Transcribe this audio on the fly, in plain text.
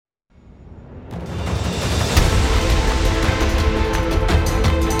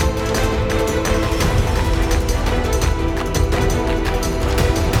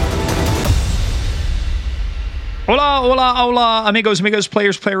Hola, amigos,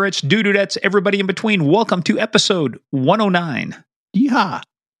 players, playerettes, dudettes, everybody in between. Welcome to episode 109. Yeehaw.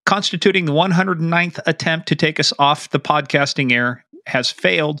 Constituting the 109th attempt to take us off the podcasting air has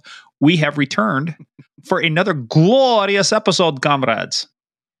failed. We have returned for another glorious episode, comrades.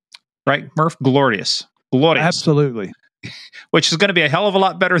 Right, Murph? Glorious. Absolutely. Which is going to be a hell of a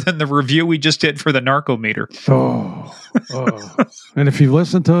lot better than the review we just did for the Narcometer. Oh. And if you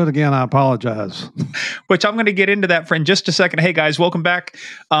listen to it again, I apologize. Which I'm going to get into that for in just a second. Hey, guys, welcome back.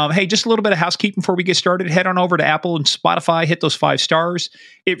 Hey, just a little bit of housekeeping before we get started. Head on over to Apple and Spotify. Hit those 5 stars.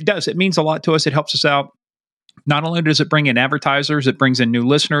 It does. It means a lot to us. It helps us out. Not only does it bring in advertisers, it brings in new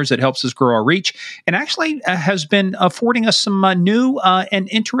listeners. It helps us grow our reach, and actually has been affording us some new and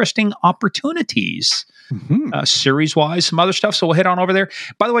interesting opportunities. Series-wise, some other stuff. So we'll head on over there.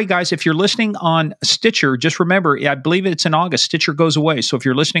 By the way, guys, if you're listening on Stitcher, just remember, I believe it's in August, Stitcher goes away. So if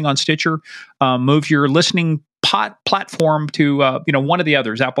you're listening on Stitcher, move your listening platform to one of the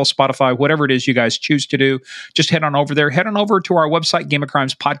others, Apple, Spotify, whatever it is you guys choose to do. Just head on over there. Head on over to our website,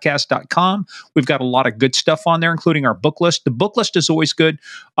 gameofcrimespodcast.com. We've got a lot of good stuff on there, including our book list. The book list is always good.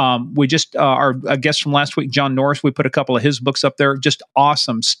 We just, our guest from last week, John Norris, we put a couple of his books up there. Just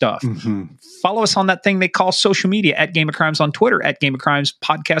awesome stuff. Follow us on that thing they call social media, at Game of Crimes on Twitter, at Game of Crimes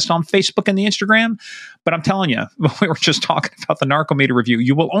Podcast on Facebook and the Instagram. But I'm telling you, we were just talking about the Narcometer review.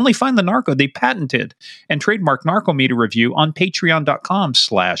 You will only find the they patented and trademarked Narcometer review on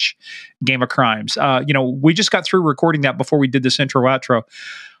patreon.com/Game of Crimes. We just got through recording that before we did this intro outro.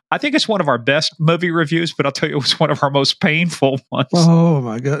 I think it's one of our best movie reviews, but I'll tell you, it was one of our most painful ones. Oh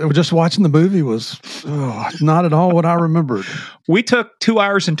my God. Just watching the movie was not at all what I remembered. We took 2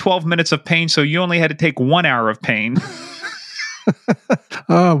 hours and 12 minutes of pain, so you only had to take 1 hour of pain.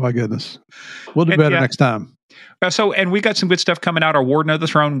 Oh my goodness. We'll do better next time. And we got some good stuff coming out. Our Warden of the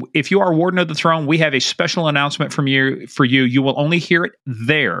Throne. If you are Warden of the Throne, we have a special announcement for you. You will only hear it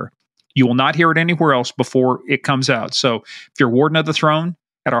there. You will not hear it anywhere else before it comes out. So if you're Warden of the Throne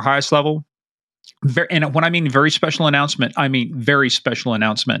at our highest level, and when I mean very special announcement, I mean very special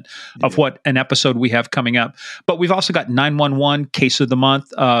announcement of what an episode we have coming up. But we've also got 911 Case of the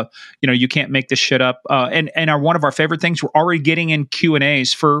Month. You can't make this shit up. And one of our favorite things, we're already getting in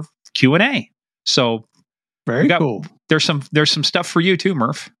Q&As for Q&A. So very cool. There's some stuff for you too,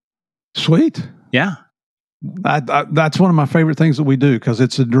 Murph. Sweet. Yeah. That's one of my favorite things that we do, because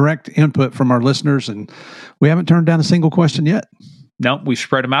it's a direct input from our listeners, and we haven't turned down a single question yet. No, we've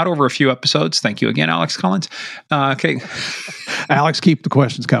spread them out over a few episodes. Thank you again, Alex Collins. Okay. Alex, keep the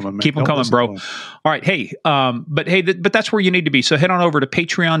questions coming, man. Keep them coming, bro. All right. Hey, but that's where you need to be. So head on over to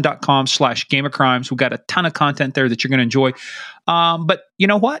patreon.com/Game of Crimes. We've got a ton of content there that you're going to enjoy. But you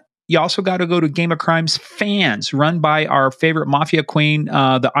know what? You also got to go to Game of Crimes Fans, run by our favorite mafia queen,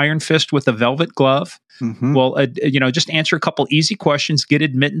 the Iron Fist with the velvet glove. Well, just answer a couple easy questions, get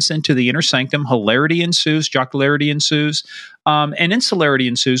admittance into the inner sanctum. Hilarity ensues, jocularity ensues, and insularity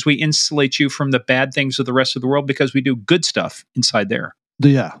ensues. We insulate you from the bad things of the rest of the world because we do good stuff inside there.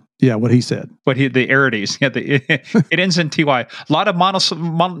 Yeah, what he said. The arities. Yeah, it ends in ty. A lot of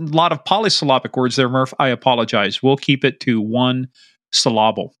polysyllabic words there, Murph. I apologize. We'll keep it to one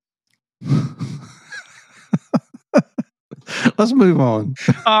syllable. Let's move on.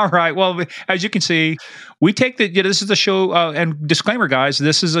 All right. Well, as you can see, we take this is a show, and disclaimer, guys,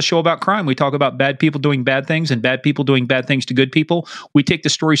 this is a show about crime. We talk about bad people doing bad things and bad people doing bad things to good people. We take the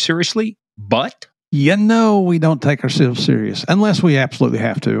story seriously, but we don't take ourselves serious unless we absolutely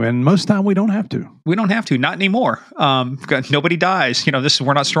have to. And most of the time we don't have to. We don't have to. Not anymore. Nobody dies.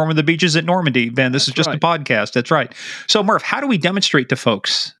 We're not storming the beaches at Normandy, Ben. This is just a podcast. That's right. So, Murph, how do we demonstrate to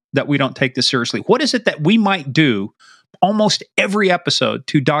folks that we don't take this seriously? What is it that we might do almost every episode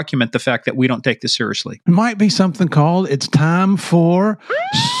to document the fact that we don't take this seriously? It might be something called "It's Time for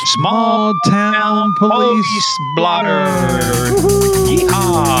Small Town Police Blotter."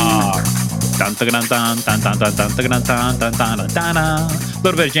 Yeehaw! A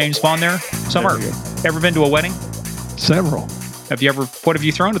little bit of James Bond there. Summer, ever been to a wedding? Several. What have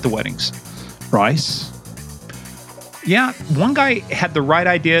you thrown at the weddings? Rice. Yeah, one guy had the right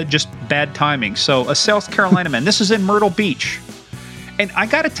idea, just bad timing. So a South Carolina man, this is in Myrtle Beach. And I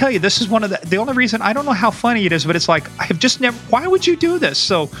got to tell you, this is one of the only reason, I don't know how funny it is, but it's like, I have just never, why would you do this?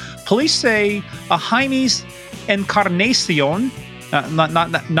 So police say a Jaime's Encarnacion,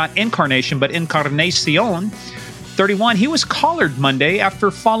 not incarnation, but Encarnacion, 31, he was collared Monday after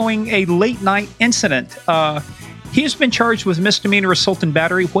following a late night incident. He has been charged with misdemeanor assault and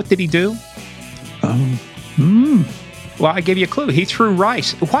battery. What did he do? Well, I gave you a clue. He threw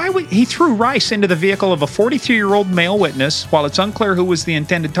rice. He threw rice into the vehicle of a 42-year-old male witness. While it's unclear who was the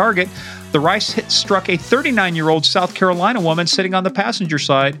intended target, the rice struck a 39-year-old South Carolina woman sitting on the passenger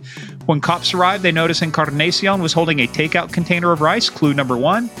side. When cops arrived, they noticed Encarnacion was holding a takeout container of rice, clue number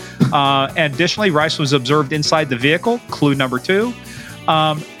 1. And additionally, rice was observed inside the vehicle, clue number 2.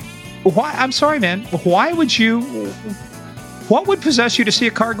 I'm sorry, man. What would possess you to see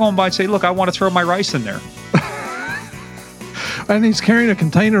a car going by and say, look, I want to throw my rice in there? And he's carrying a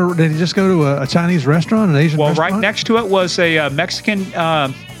container. Did he just go to a Chinese restaurant, an Asian restaurant? Well, right next to it was a Mexican.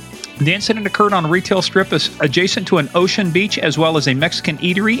 The incident occurred on a retail strip adjacent to an ocean beach, as well as a Mexican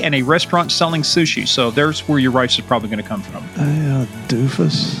eatery and a restaurant selling sushi. So there's where your rice is probably going to come from.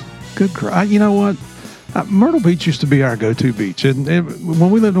 Doofus. Good cry. You know what? Myrtle Beach used to be our go-to beach. And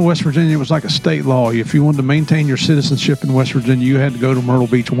when we lived in West Virginia, it was like a state law. If you wanted to maintain your citizenship in West Virginia, you had to go to Myrtle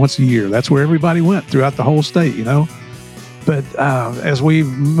Beach once a year. That's where everybody went throughout the whole state, you know. But as we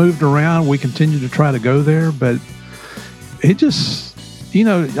moved around, we continued to try to go there. But it just, you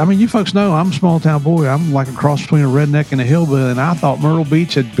know, I mean, you folks know I'm a small town boy. I'm like a cross between a redneck and a hillbilly. And I thought Myrtle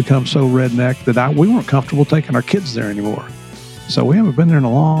Beach had become so redneck that we weren't comfortable taking our kids there anymore. So we haven't been there in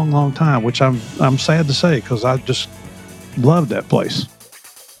a long, long time, which I'm sad to say because I just loved that place.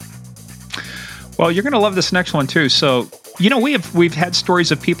 Well, you're going to love this next one too. So, you know, we've had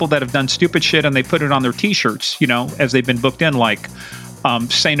stories of people that have done stupid shit and they put it on their T-shirts, you know, as they've been booked in, like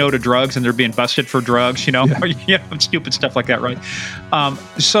say no to drugs and they're being busted for drugs, you know, stupid stuff like that, right?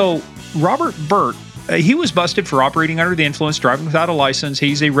 So Robert Burt, he was busted for operating under the influence, driving without a license.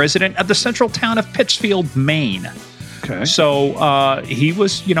 He's a resident of the central town of Pittsfield, Maine. Okay. So he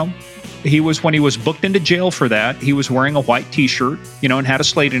was, you know, when he was booked into jail for that, he was wearing a white T-shirt, you know, and had a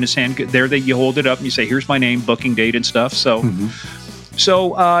slate in his hand. There, that you hold it up and you say, "Here's my name, booking date, and stuff." So,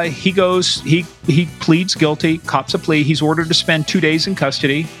 he goes, he pleads guilty, cops a plea. He's ordered to spend 2 days in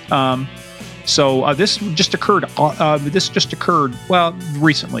custody. This just occurred. Well,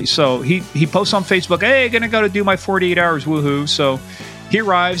 recently. So he posts on Facebook, "Hey, gonna go to do my 48 hours, woohoo!" So he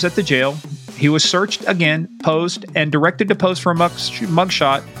arrives at the jail. He was searched again, posed, and directed to pose for a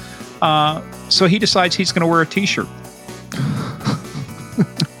mugshot. So he decides he's going to wear a T-shirt.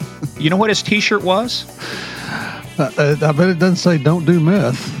 You know what his T-shirt was? I bet it doesn't say "Don't do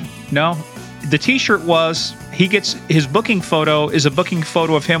meth." No, the T-shirt was. He gets his booking photo is a booking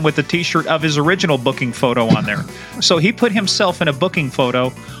photo of him with the T-shirt of his original booking photo on there. So he put himself in a booking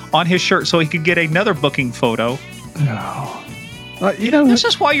photo on his shirt so he could get another booking photo. Oh. You know, this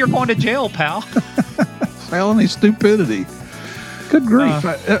is why you're going to jail, pal. Felony stupidity. Good grief.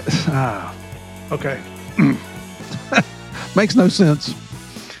 Okay. Makes no sense.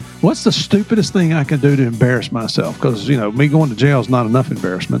 What's the stupidest thing I can do to embarrass myself? Because, you know, me going to jail is not enough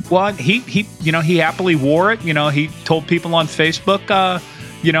embarrassment. Well, he happily wore it. You know, he told people on Facebook, that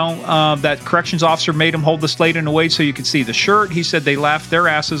corrections officer made him hold the slate in a way so you could see the shirt. He said they laughed their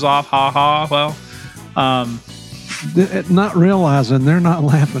asses off. Ha ha. Well, not realizing they're not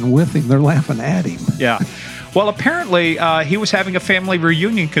laughing with him, they're laughing at him. Yeah. Well, apparently he was having a family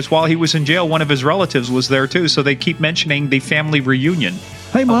reunion because while he was in jail, one of his relatives was there too. So they keep mentioning the family reunion.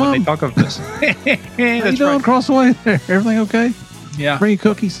 Hey, Mom. When they talk of this. How you doing across the way there? Everything okay? Yeah. Bring you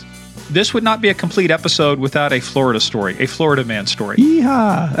cookies. This would not be a complete episode without a Florida story, a Florida man story.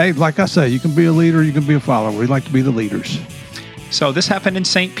 Yeehaw. Hey, like I say, you can be a leader, you can be a follower. We like to be the leaders. So this happened in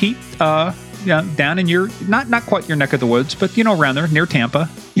St. Pete, down in your, not quite your neck of the woods, but, you know, around there near Tampa.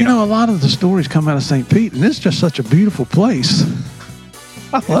 You know, a lot of the stories come out of St. Pete, and it's just such a beautiful place.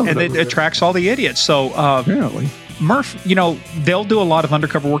 I love it. And it attracts all the idiots. So, apparently. Murph, you know, they'll do a lot of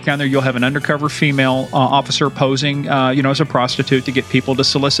undercover work down there. You'll have an undercover female officer posing, as a prostitute to get people to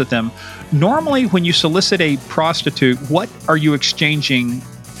solicit them. Normally, when you solicit a prostitute, what are you exchanging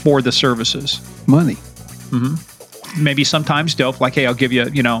for the services? Money. Mm-hmm. Maybe sometimes dope, like, hey, I'll give you,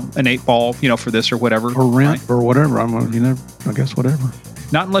 an 8-ball, for this or whatever. Or rent or whatever. I guess whatever.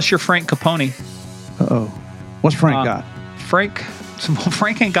 Not unless you're Frank Capone. Uh-oh. What's Frank got? Frank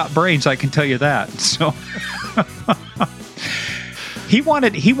ain't got brains, I can tell you that. So he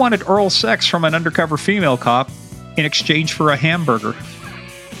wanted oral sex from an undercover female cop in exchange for a hamburger.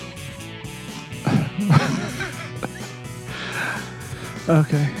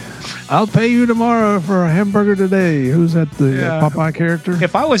 Okay. I'll pay you tomorrow for a hamburger today. Who's that, the Popeye character?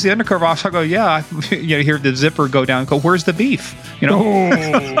 If I was the undercover officer, I'd go, hear the zipper go down, go, where's the beef? Boom.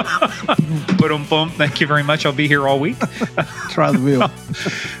 Thank you very much. I'll be here all week. Try the meal.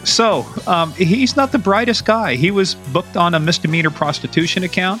 So he's not the brightest guy. He was booked on a misdemeanor prostitution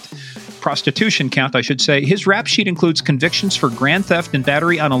account. prostitution count, I should say. His rap sheet includes convictions for grand theft and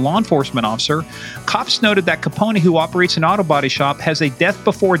battery on a law enforcement officer. Cops noted that Capone, who operates an auto body shop, has a death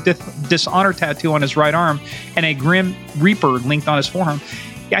before dishonor tattoo on his right arm and a Grim Reaper linked on his forearm.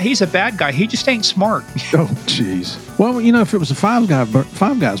 Yeah, he's a bad guy. He just ain't smart. Oh, jeez. Well, if it was a Five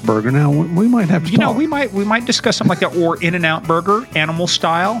Guys burger, now we might have to talk. We might discuss something like that, or In-N-Out Burger, animal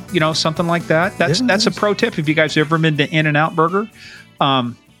style. Something like that. That's a pro tip if you guys have ever been to In-N-Out Burger.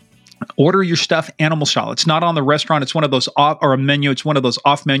 Order your stuff animal style. It's not on the restaurant. It's one of those off, or a menu. It's one of those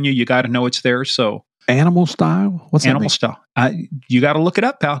off menu. You got to know it's there. So animal style. What's animal style? You got to look it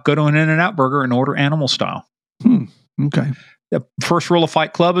up, pal. Go to an In-N-Out Burger and order animal style. Okay. The first rule of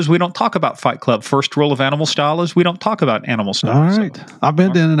Fight Club is we don't talk about Fight Club. First rule of Animal Style is we don't talk about animal style. All right. So, I've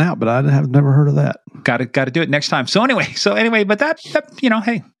been in and out, but I have never heard of that. Got to do it next time. So anyway, but that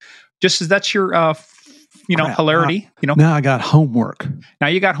hey, just as that's your hilarity. Now I got homework. Now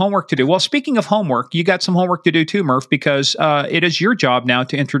you got homework to do. Well, speaking of homework, you got some homework to do too, Murph, because it is your job now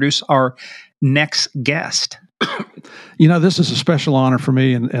to introduce our next guest. This is a special honor for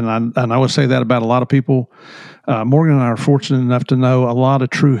me, and I would say that about a lot of people. Morgan and I are fortunate enough to know a lot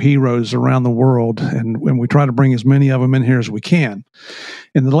of true heroes around the world, and we try to bring as many of them in here as we can.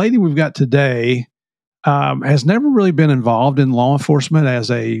 And the lady we've got today has never really been involved in law enforcement as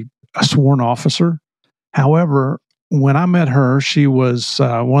a sworn officer. However, when I met her, she was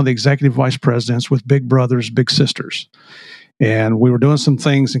one of the executive vice presidents with Big Brothers Big Sisters. And we were doing some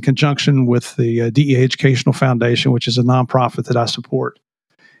things in conjunction with the DEA Educational Foundation, which is a nonprofit that I support.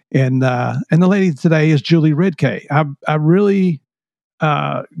 And the lady today is Julie Redcay. I really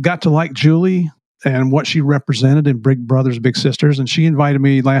got to like Julie and what she represented in Big Brothers Big Sisters. And she invited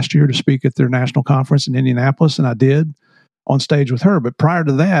me last year to speak at their national conference in Indianapolis, and I did on stage with her. But prior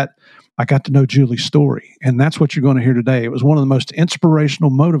to that, I got to know Julie's story. And that's what you're going to hear today. It was one of the most inspirational,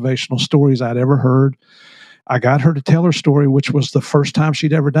 motivational stories I'd ever heard. I got her to tell her story, which was the first time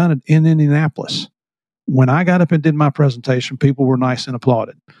she'd ever done it in Indianapolis. When I got up and did my presentation, people were nice and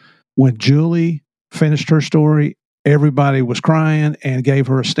applauded. When Julie finished her story, everybody was crying and gave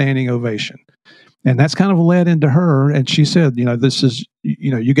her a standing ovation. And that's kind of led into her. And she said, this is,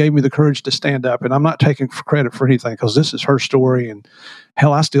 you gave me the courage to stand up. And I'm not taking credit for anything because this is her story. And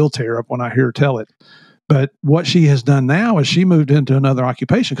hell, I still tear up when I hear her tell it. But what she has done now is she moved into another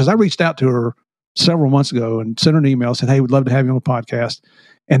occupation, because I reached out to her several months ago and sent her an email, said, hey, we'd love to have you on the podcast,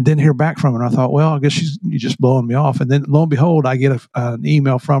 and didn't hear back from her. And I thought, well, I guess you're just blowing me off. And then lo and behold, I get an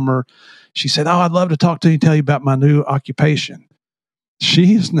email from her. She said, oh, I'd love to talk to you and tell you about my new occupation.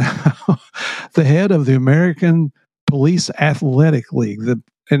 She is now the head of the American Police Athletic League.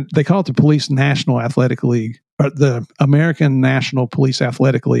 And they call it the Police National Athletic League, or the American National Police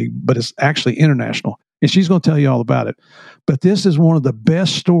Athletic League, but it's actually international. And she's going to tell you all about it. But this is one of the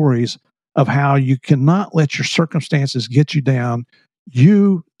best stories of how you cannot let your circumstances get you down.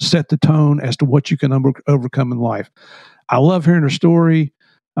 You set the tone as to what you can overcome in life. I love hearing her story.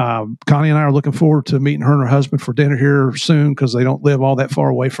 Connie and I are looking forward to meeting her and her husband for dinner here soon, because they don't live all that far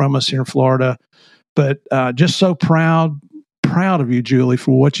away from us here in Florida. But just so proud of you, Julie,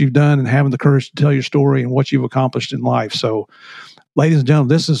 for what you've done and having the courage to tell your story and what you've accomplished in life. So, ladies and gentlemen,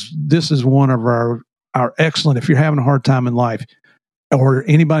 this is one of our excellent, if you're having a hard time in life, or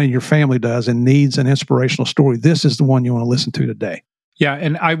anybody in your family does and needs an inspirational story, this is the one you want to listen to today. Yeah,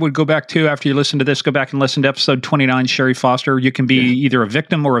 and I would go back to, after you listen to this, go back and listen to episode 29, Sherry Foster. You can be either a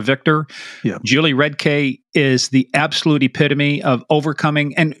victim or a victor. Yeah. Julie Redcay is the absolute epitome of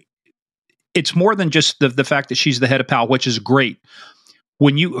overcoming, and it's more than just the fact that she's the head of PAL, which is great.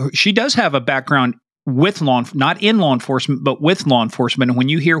 She does have a background with not in law enforcement, but with law enforcement. And when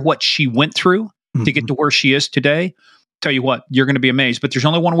you hear what she went through to get to where she is today, tell you what, you're going to be amazed. But there's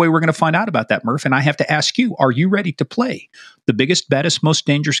only one way we're going to find out about that, Murph. And I have to ask you, are you ready to play the biggest, baddest, most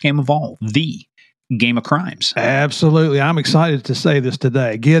dangerous game of all, the game of crimes? Absolutely. I'm excited to say this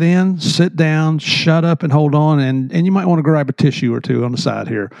today. Get in, sit down, shut up, and hold on. And you might want to grab a tissue or two on the side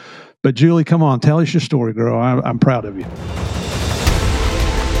here. But Julie, come on, tell us your story, girl. I'm proud of you.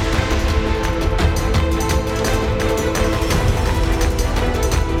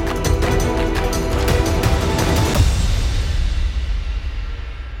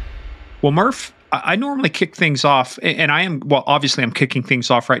 Well, Murph, I normally kick things off, and obviously I'm kicking things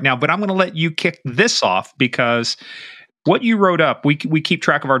off right now, but I'm going to let you kick this off, because what you wrote up, we keep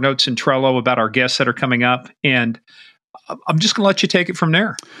track of our notes in Trello about our guests that are coming up, and I'm just going to let you take it from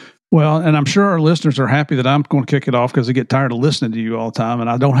there. Well, and I'm sure our listeners are happy that I'm going to kick it off, because they get tired of listening to you all the time, and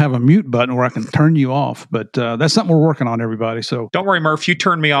I don't have a mute button where I can turn you off, but that's something we're working on, everybody. So don't worry, Murph, you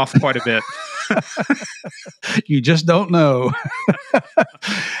turned me off quite a bit. You just don't know.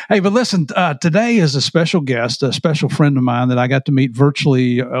 Hey, but listen, today is a special guest, a special friend of mine that I got to meet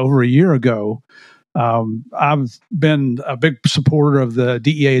virtually over a year ago. I've been a big supporter of the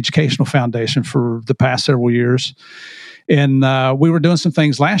DEA Educational Foundation for the past several years. And we were doing some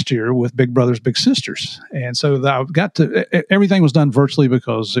things last year with Big Brothers Big Sisters. And so I got to, everything was done virtually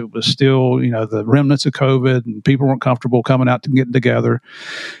because it was still, the remnants of COVID and people weren't comfortable coming out and getting together.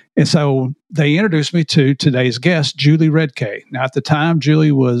 And so they introduced me to today's guest, Julie Redcay. Now, at the time,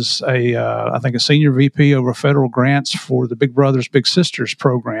 Julie was I think a senior VP over federal grants for the Big Brothers Big Sisters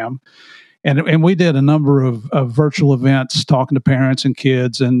program. And we did a number of virtual events talking to parents and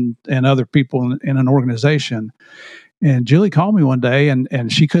kids and other people in an organization. And Julie called me one day,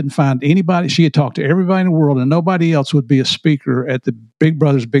 and she couldn't find anybody. She had talked to everybody in the world, and nobody else would be a speaker at the Big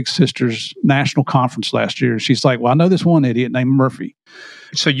Brothers Big Sisters National Conference last year. She's like, well, I know this one idiot named Murphy.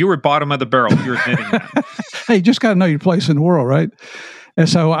 So you were bottom of the barrel. You're admitting that. Hey, you just got to know your place in the world, right? And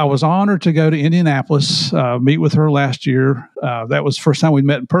so I was honored to go to Indianapolis, meet with her last year. That was the first time we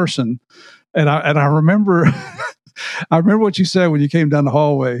met in person. And I remember, I remember what you said when you came down the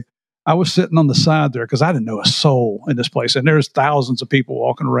hallway. I was sitting on the side there because I didn't know a soul in this place. And there's thousands of people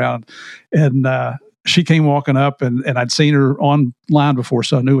walking around. And she came walking up, and I'd seen her online before,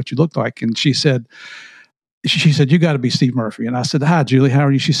 so I knew what you looked like. And she said, you got to be Steve Murphy. And I said, hi, Julie, how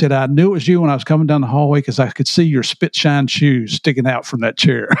are you? She said, I knew it was you when I was coming down the hallway because I could see your spit shine shoes sticking out from that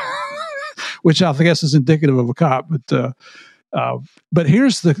chair, which I guess is indicative of a cop. But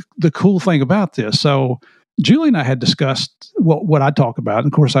here's the cool thing about this. So Julie and I had discussed what I talk about. And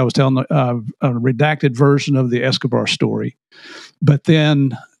of course, I was telling a redacted version of the Escobar story. But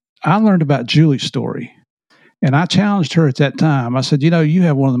then I learned about Julie's story. And I challenged her at that time. I said, you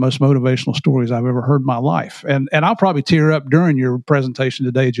have one of the most motivational stories I've ever heard in my life. And I'll probably tear up during your presentation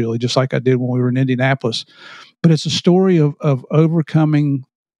today, Julie, just like I did when we were in Indianapolis. But it's a story of overcoming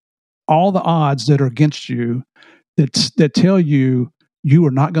all the odds that are against you that tell you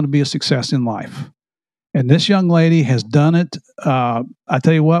are not going to be a success in life. And this young lady has done it. I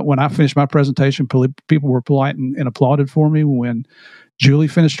tell you what, when I finished my presentation, people were polite and applauded for me. When Julie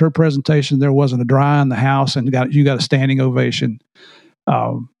finished her presentation, there wasn't a dry in the house, and you got a standing ovation.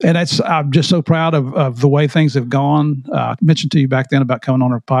 And I'm just so proud of the way things have gone. I mentioned to you back then about coming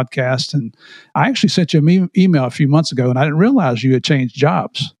on our podcast, and I actually sent you an email a few months ago, and I didn't realize you had changed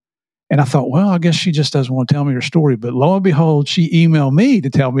jobs. And I thought, well, I guess she just doesn't want to tell me her story. But lo and behold, she emailed me to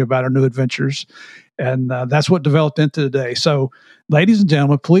tell me about her new adventures. And that's what developed into today. So, ladies and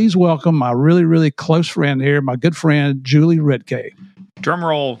gentlemen, please welcome my really, really close friend here, my good friend, Julie Redcay. Drum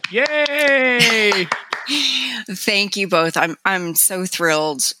roll. Yay! Thank you both. I'm so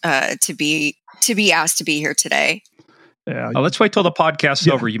thrilled to be asked to be here today. Yeah. Let's wait till the podcast's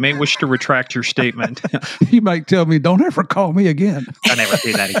over. You may wish to retract your statement. You might tell me, don't ever call me again. I'll never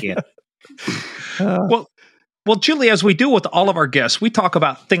do that again. Well, Julie, as we do with all of our guests, we talk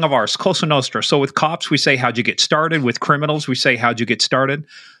about thing of ours, Cosa Nostra. So with cops, we say, how'd you get started? With criminals, we say, how'd you get started?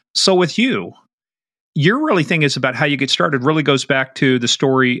 So with you, your really thing is about how you get started really goes back to the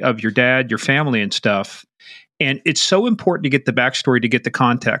story of your dad, your family and stuff. And it's so important to get the backstory, to get the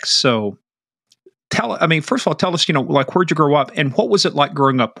context. So first of all, tell us, like, where'd you grow up and what was it like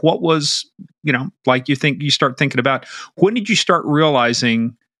growing up? What was, like you start thinking about, when did you start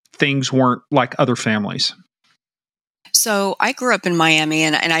realizing things weren't like other families? So I grew up in Miami,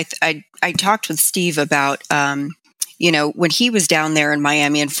 and I talked with Steve about, when he was down there in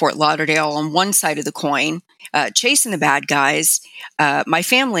Miami and Fort Lauderdale on one side of the coin, chasing the bad guys. My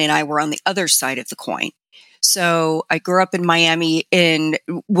family and I were on the other side of the coin. So I grew up in Miami, and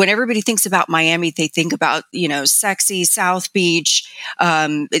when everybody thinks about Miami, they think about, sexy South Beach.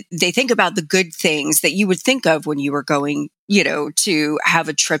 They think about the good things that you would think of when you were going, to have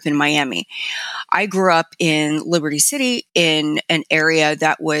a trip in Miami. I grew up in Liberty City, in an area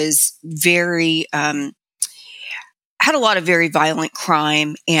that was very, had a lot of very violent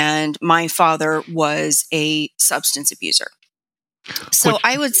crime, and my father was a substance abuser. So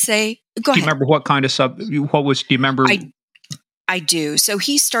I would say, go ahead. Do you remember what kind of do you remember? I do. So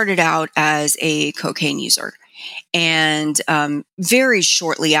he started out as a cocaine user. And very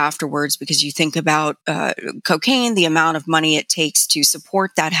shortly afterwards, because you think about cocaine, the amount of money it takes to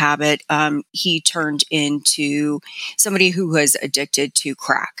support that habit, he turned into somebody who was addicted to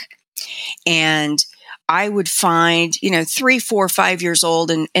crack. And I would find, 3, 4, 5 years old,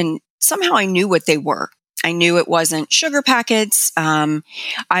 and somehow I knew what they were. I knew it wasn't sugar packets.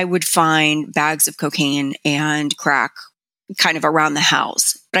 I would find bags of cocaine and crack kind of around the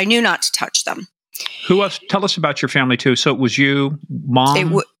house, but I knew not to touch them. Who else? Tell us about your family too. So it was you,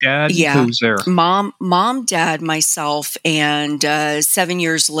 mom, dad. Yeah, Who was there? mom, dad, myself, and 7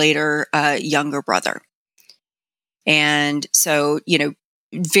 years later, younger brother. And so,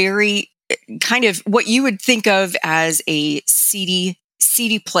 very kind of what you would think of as a seedy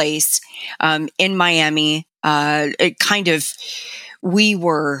place in Miami. It kind of, we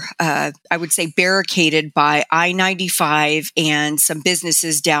were, I would say, barricaded by I-95 and some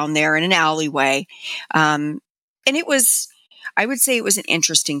businesses down there in an alleyway. And it was, I would say it was an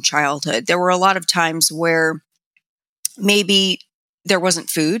interesting childhood. There were a lot of times where maybe there wasn't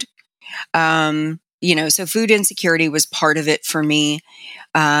food. So food insecurity was part of it for me,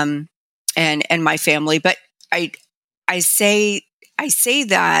 and my family. But I say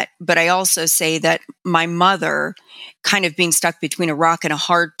that, but I also say that my mother, kind of being stuck between a rock and a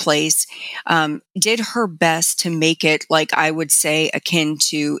hard place, did her best to make it, like I would say, akin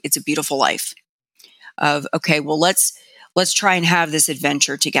to It's a Beautiful Life. Of, okay, well, let's try and have this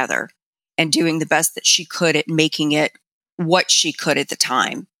adventure together, and doing the best that she could at making it what she could at the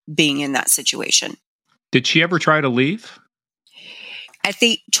time, being in that situation. Did she ever try to leave?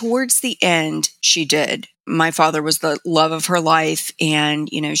 Towards the end, she did. My father was the love of her life, and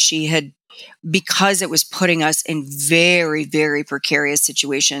she had, because it was putting us in very, very precarious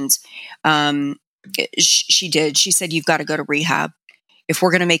situations. She did. She said, "You've got to go to rehab. If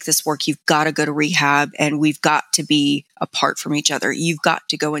we're going to make this work, you've got to go to rehab, and we've got to be apart from each other. You've got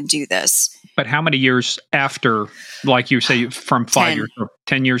to go and do this." But how many years after, like you say, from 5 10. years,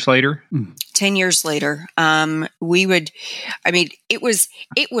 10 years later? 10 years later, it was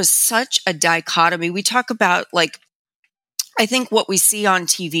such a dichotomy. We talk about, like, I think what we see on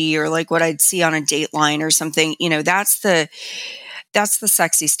TV, or like what I'd see on a Dateline or something, that's the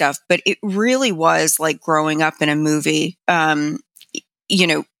sexy stuff. But it really was like growing up in a movie,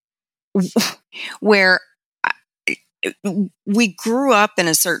 where we grew up in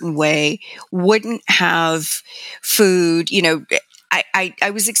a certain way, wouldn't have food.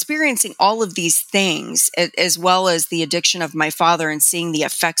 I was experiencing all of these things, as well as the addiction of my father and seeing the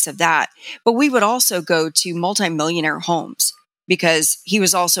effects of that. But we would also go to multimillionaire homes because he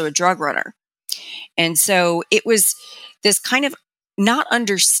was also a drug runner. And so it was this kind of not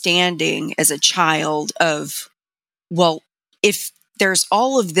understanding as a child of, well, if there's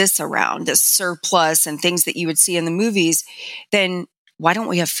all of this around, this surplus and things that you would see in the movies, then why don't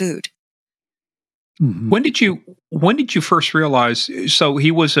we have food? Mm-hmm. When did you first realize? So he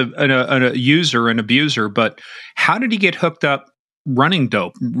was a user, an abuser, but how did he get hooked up running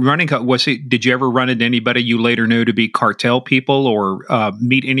dope? Did you ever run into anybody you later knew to be cartel people, or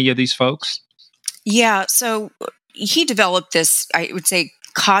meet any of these folks? Yeah, so he developed this, I would say,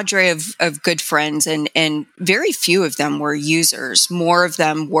 cadre of good friends, and very few of them were users. More of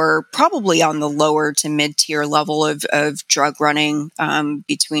them were probably on the lower to mid-tier level of drug running,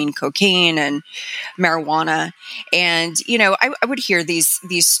 between cocaine and marijuana. And, I would hear these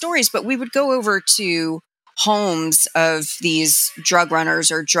stories, but we would go over to homes of these drug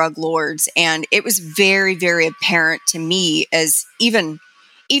runners or drug lords, and it was very, very apparent to me, as even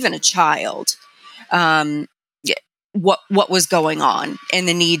a child, what was going on, and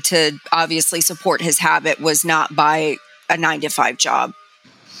the need to obviously support his habit was not by a 9-to-5 job.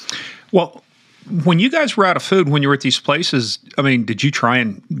 Well, when you guys were out of food, when you were at these places, I mean, did you try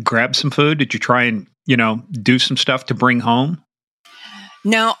and grab some food? Did you try and, do some stuff to bring home?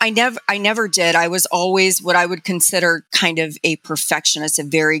 No, I never did. I was always what I would consider kind of a perfectionist, a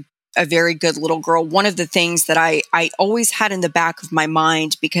very good little girl. One of the things that I always had in the back of my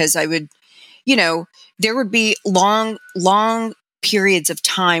mind, because I would, there would be long periods of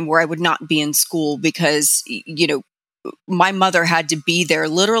time where I would not be in school because, my mother had to be there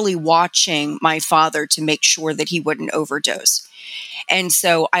literally watching my father to make sure that he wouldn't overdose. And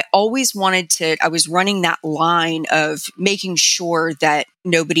so I always I was running that line of making sure that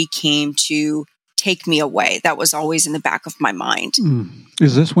nobody came to take me away. That was always in the back of my mind.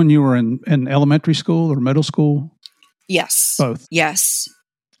 Is this when you were in elementary school or middle school? Yes. Both? Yes.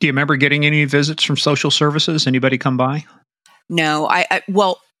 Do you remember getting any visits from social services? Anybody come by? No,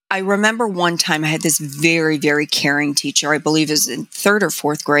 I remember one time I had this very, very caring teacher, I believe it was in 3rd or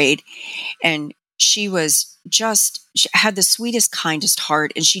 4th grade. And she had the sweetest, kindest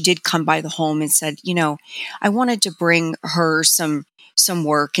heart. And she did come by the home and said, I wanted to bring her some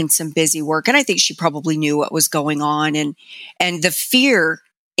work and some busy work. And I think she probably knew what was going on. And the fear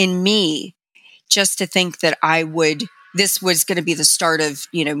in me, just to think that this was going to be the start of,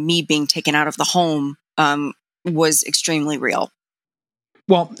 me being taken out of the home, was extremely real.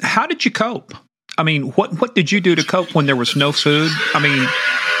 Well, how did you cope? I mean, what did you do to cope when there was no food? I mean,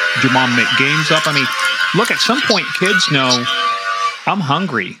 Did your mom make games up? I mean, look, at some point, kids know I'm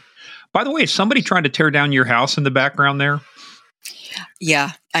hungry. By the way, is somebody trying to tear down your house in the background there?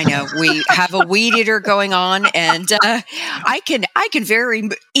 Yeah, I know. We have a weed eater going on, and I can very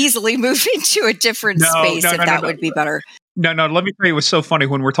easily move into a different space if that would be better. No. Let me tell you, it was so funny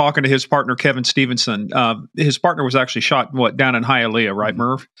when we're talking to his partner, Kevin Stevenson. His partner was actually shot, down in Hialeah, right,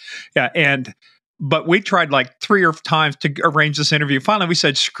 Merv? Yeah. But we tried like 3 or 4 times to arrange this interview. Finally, we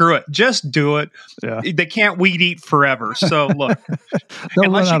said, screw it. Just do it. Yeah. They can't weed eat forever. So look,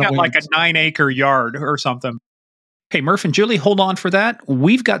 unless you got like a 9-acre yard or something. Hey, Murph and Julie, hold on for that.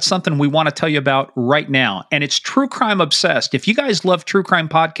 We've got something we want to tell you about right now, and it's True Crime Obsessed. If you guys love true crime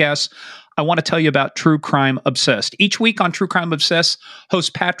podcasts, I want to tell you about True Crime Obsessed. Each week on True Crime Obsessed, hosts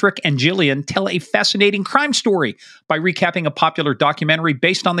Patrick and Jillian tell a fascinating crime story by recapping a popular documentary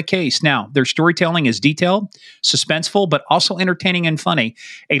based on the case. Now, their storytelling is detailed, suspenseful, but also entertaining and funny.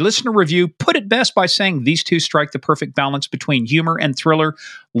 A listener review put it best by saying these two strike the perfect balance between humor and thriller.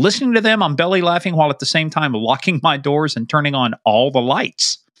 Listening to them, I'm belly laughing while at the same time locking my doors and turning on all the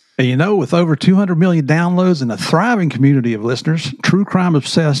lights. And with over 200 million downloads and a thriving community of listeners, True Crime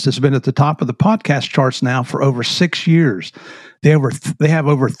Obsessed has been at the top of the podcast charts now for over 6 years. They have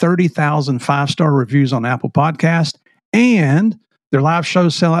over 30,000 five-star reviews on Apple Podcast, and their live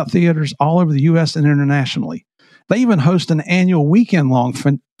shows sell out theaters all over the U.S. and internationally. They even host an annual weekend-long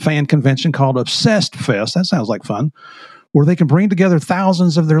fan convention called Obsessed Fest. That sounds like fun, where they can bring together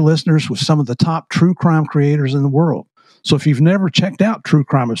thousands of their listeners with some of the top true crime creators in the world. So if you've never checked out True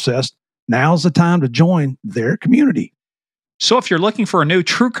Crime Obsessed, now's the time to join their community. So if you're looking for a new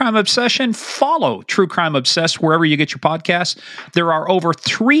true crime obsession, follow True Crime Obsessed wherever you get your podcasts. There are over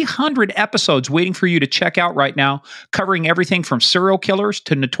 300 episodes waiting for you to check out right now, covering everything from serial killers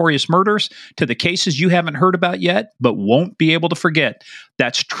to notorious murders to the cases you haven't heard about yet but won't be able to forget.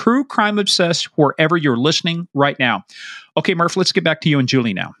 That's True Crime Obsessed wherever you're listening right now. Okay, Murph, let's get back to you and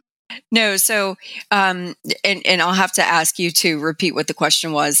Julie now. No, so and I'll have to ask you to repeat what the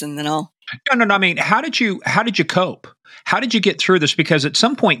question was, and then I'll. No. I mean, how did you cope? How did you get through this? Because at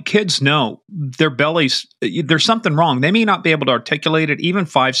some point, kids know their bellies. There's something wrong. They may not be able to articulate it, even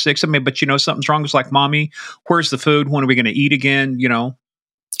 5, 6. I mean, but something's wrong. It's like, "Mommy, where's the food? When are we going to eat again?"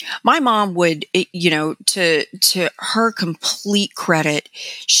 My mom would, to her complete credit,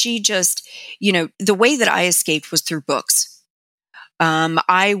 she just, the way that I escaped was through books.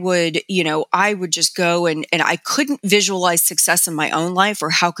 I would just go and I couldn't visualize success in my own life,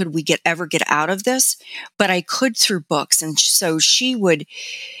 or how could we ever get out of this, but I could through books. And so she would,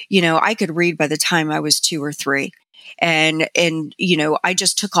 I could read by the time I was 2 or 3, and I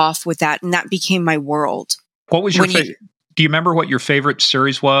just took off with that, and that became my world. What was your favorite? Do you remember what your favorite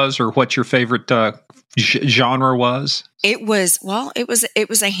series was, or what your favorite genre was? It was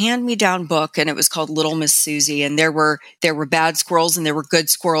a hand-me-down book, and it was called Little Miss Susie. And there were bad squirrels and there were good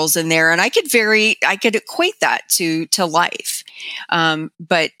squirrels in there, and I could equate that to life.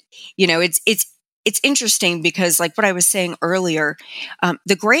 But it's interesting because, like what I was saying earlier,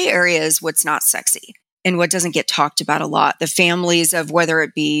 the gray area is what's not sexy and what doesn't get talked about a lot. The families of, whether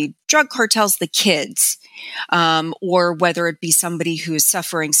it be drug cartels, the kids, or whether it be somebody who is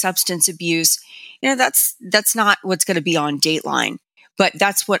suffering substance abuse. That's not what's going to be on Dateline, but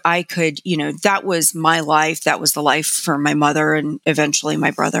that's what I could, that was my life. That was the life for my mother and eventually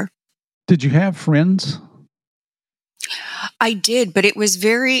my brother. Did you have friends? I did, but it was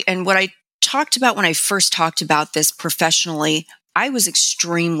and what I talked about when I first talked about this professionally, I was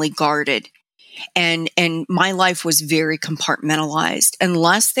extremely guarded. And my life was very compartmentalized,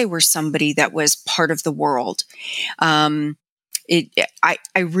 unless they were somebody that was part of the world. I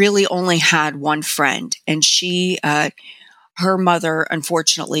really only had one friend, and she, her mother,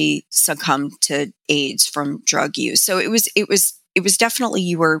 unfortunately succumbed to AIDS from drug use. So it was definitely,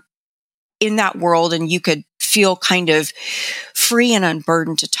 you were in that world, and you could feel kind of free and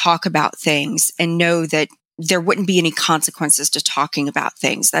unburdened to talk about things and know that there wouldn't be any consequences to talking about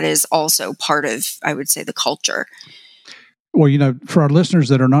things. That is also part of, I would say, the culture. Well, for our listeners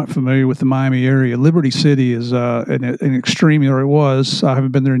that are not familiar with the Miami area, Liberty City is an extremely, or it was, I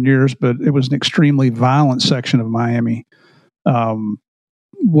haven't been there in years, but it was an extremely violent section of Miami.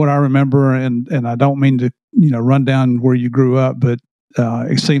 What I remember, and I don't mean to, run down where you grew up, but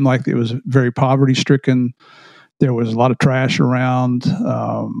it seemed like it was very poverty stricken. There was a lot of trash around.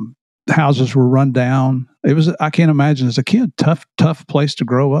 Houses were run down. It was, I can't imagine as a kid, tough place to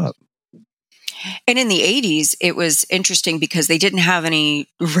grow up. And in the 80s, it was interesting because they didn't have any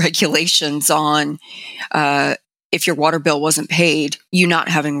regulations on if your water bill wasn't paid, you not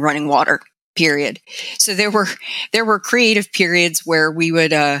having running water. period. So there were creative periods where we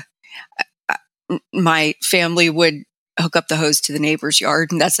would my family would hook up the hose to the neighbor's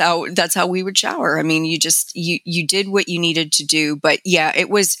yard, and that's how we would shower. I mean, you did what you needed to do. But yeah, it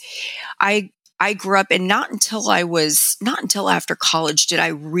was I grew up, and not until after college did I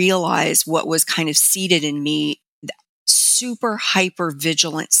realize what was kind of seated in me, super hyper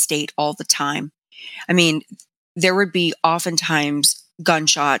vigilant state all the time. I mean, there would be oftentimes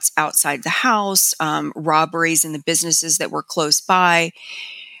gunshots outside the house, robberies in the businesses that were close by.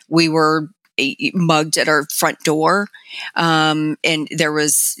 We were mugged at our front door. And there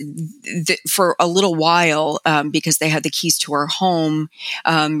was, for a little while, because they had the keys to our home,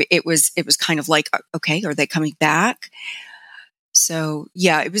 it was kind of like, okay, are they coming back? So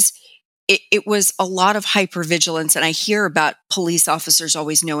yeah, it was a lot of hypervigilance. And I hear about police officers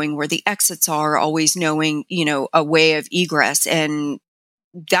always knowing where the exits are, always knowing, a way of egress. And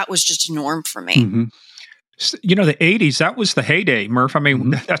that was just a norm for me. Mm-hmm. The 80s, that was the heyday, Murph. I mean,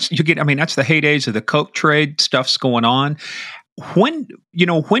 that's the heydays of the coke trade. Stuff's going on. When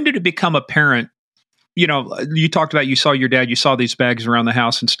did it become apparent? You talked about, you saw your dad, you saw these bags around the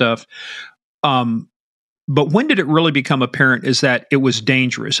house and stuff. But when did it really become apparent is that it was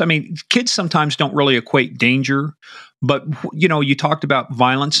dangerous? I mean, kids sometimes don't really equate danger, but you talked about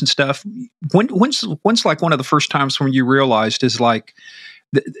violence and stuff. When's like one of the first times when you realized is like,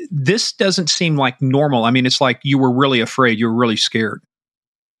 this doesn't seem like normal. I mean, it's like you were really afraid. You were really scared.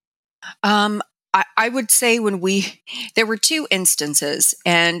 I would say there were two instances,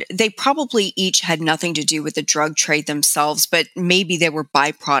 and they probably each had nothing to do with the drug trade themselves, but maybe they were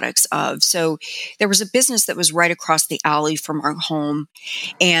byproducts of. So there was a business that was right across the alley from our home.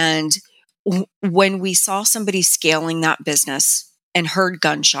 And when we saw somebody scaling that business and heard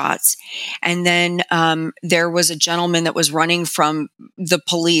gunshots, and then there was a gentleman that was running from the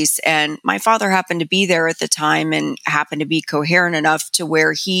police, and my father happened to be there at the time and happened to be coherent enough to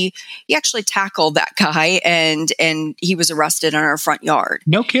where he actually tackled that guy, and he was arrested in our front yard.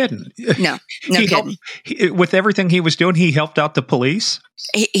 No kidding. No kidding. With everything he was doing, he helped out the police?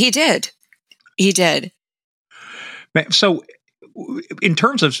 He did. He did. So in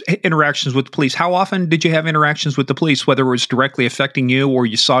terms of interactions with the police, how often did you have interactions with the police, whether it was directly affecting you or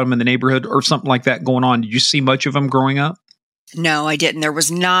you saw them in the neighborhood or something like that going on? Did you see much of them growing up? No, I didn't. There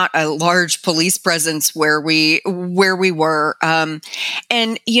was not a large police presence where we were. And,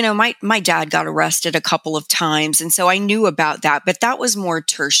 my dad got arrested a couple of times. And so I knew about that, but that was more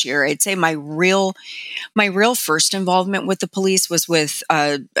tertiary. I'd say my real first involvement with the police was with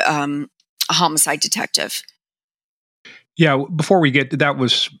a homicide detective. Yeah, before we get to there,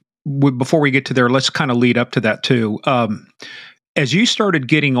 let's kind of lead up to that too. As you started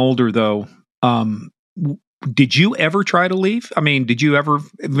getting older, though, did you ever try to leave? I mean, did you ever?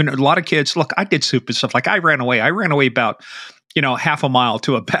 A lot of kids, look, I did stupid stuff. Like I ran away. About half a mile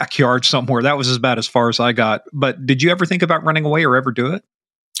to a backyard somewhere. That was about as far as I got. But did you ever think about running away or ever do it?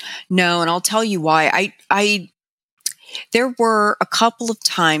 No, and I'll tell you why. There were a couple of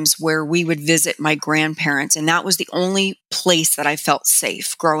times where we would visit my grandparents, and that was the only place that I felt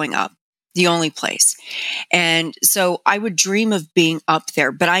safe growing up, the only place. And so I would dream of being up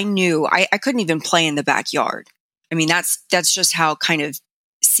there, but I knew I couldn't even play in the backyard. I mean, that's just how kind of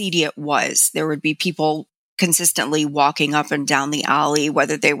seedy it was. There would be people consistently walking up and down the alley,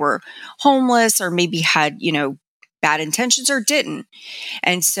 whether they were homeless or maybe had, bad intentions or didn't.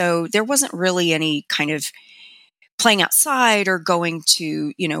 And so there wasn't really any kind of playing outside or going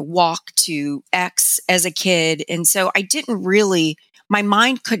to, walk to X as a kid. And so I didn't really, my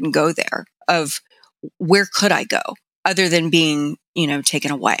mind couldn't go there of where could I go other than being,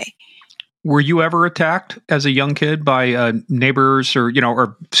 taken away. Were you ever attacked as a young kid by neighbors or,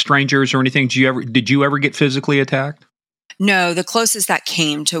 or strangers or anything? Did you ever get physically attacked? No, the closest that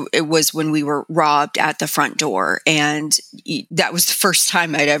came to it was when we were robbed at the front door, and that was the first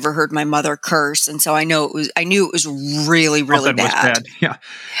time I'd ever heard my mother curse, and so I knew it was really, really bad. Yeah,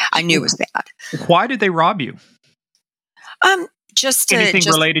 I knew it was bad. Why did they rob you? Just anything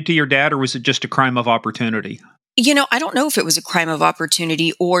related to your dad, or was it just a crime of opportunity? I don't know if it was a crime of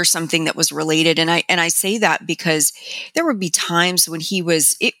opportunity or something that was related, and I say that because there would be times when he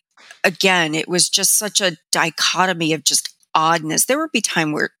was. Again, it was just such a dichotomy of just oddness. There would be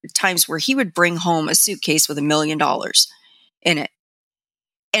times where he would bring home a suitcase with $1 million in it.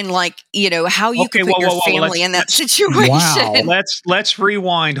 And how you could put your family in that situation. Wow. Let's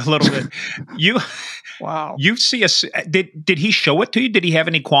rewind a little bit. Wow. You see did he show it to you? Did he have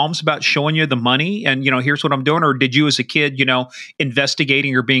any qualms about showing you the money and, here's what I'm doing? Or did you as a kid,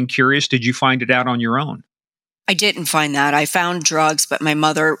 investigating or being curious, did you find it out on your own? I didn't find that. I found drugs, but my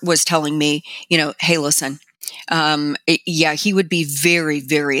mother was telling me, hey, listen, he would be very,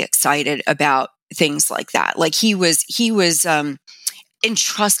 very excited about things like that. Like he was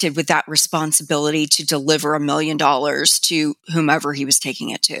entrusted with that responsibility to deliver $1 million to whomever he was taking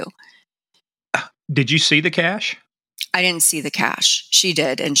it to. Did you see the cash? I didn't see the cash. She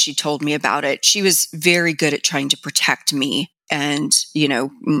did, and she told me about it. She was very good at trying to protect me and,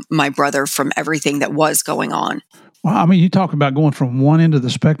 my brother from everything that was going on. Well, I mean, you talk about going from one end of the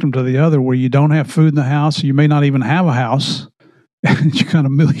spectrum to the other where you don't have food in the house. You may not even have a house. And you got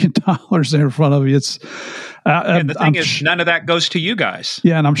 $1 million there in front of you. It's and the thing is, none of that goes to you guys.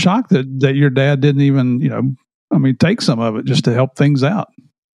 Yeah, and I'm shocked that your dad didn't even, take some of it just to help things out.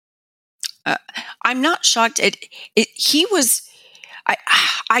 I'm not shocked. He was.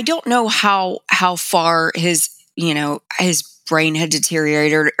 I don't know how far his brain had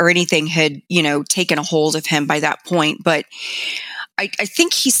deteriorated or anything had taken a hold of him by that point, but I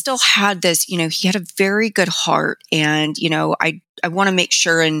think he still had this. He had a very good heart, and I want to make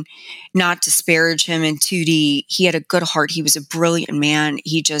sure and not disparage him in 2D. He had a good heart. He was a brilliant man.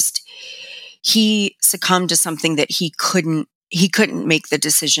 He succumbed to something that he couldn't make the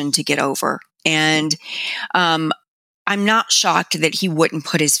decision to get over. And I'm not shocked that he wouldn't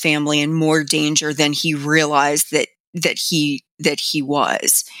put his family in more danger than he realized that he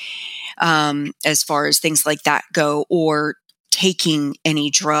was, as far as things like that go, or taking any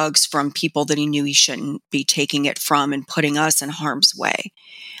drugs from people that he knew he shouldn't be taking it from and putting us in harm's way.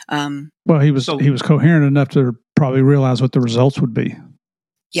 Well, he was coherent enough to probably realize what the results would be.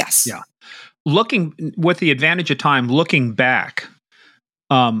 Yes. Yeah. Looking with the advantage of time, looking back,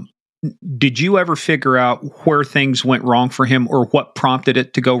 did you ever figure out where things went wrong for him or what prompted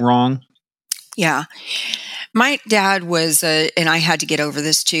it to go wrong? Yeah. My dad was, and I had to get over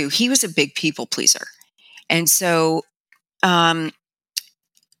this too, he was a big people pleaser. And so there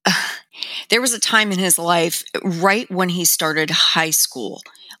was a time in his life right when he started high school,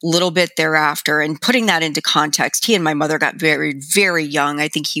 a little bit thereafter, and putting that into context, he and my mother got very, very young. I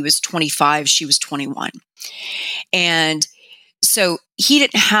think he was 25, she was 21. And so he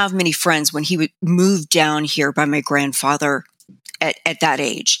didn't have many friends when he would move down here by my grandfather at that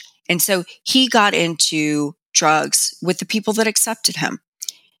age. And so he got into drugs with the people that accepted him.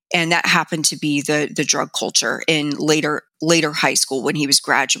 And that happened to be the drug culture in later high school when he was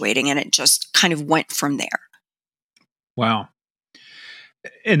graduating. And it just kind of went from there. Wow.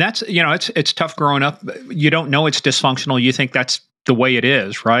 And that's, it's tough growing up. You don't know it's dysfunctional. You think that's the way it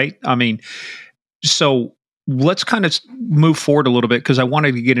is, right? I mean, so let's kind of move forward a little bit because I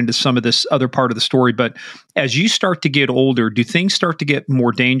wanted to get into some of this other part of the story. But as you start to get older, do things start to get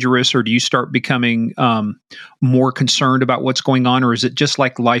more dangerous, or do you start becoming more concerned about what's going on, or is it just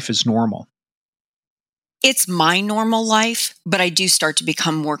like life is normal? It's my normal life, but I do start to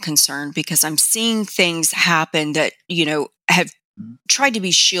become more concerned because I'm seeing things happen that, have tried to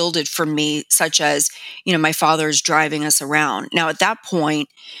be shielded from me, such as, my father's driving us around. Now, at that point,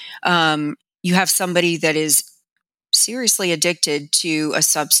 you have somebody that is seriously addicted to a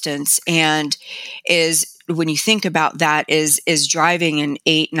substance and is, when you think about that, is driving an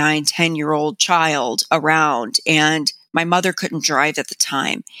 8, 9, 10-year-old child around. And my mother couldn't drive at the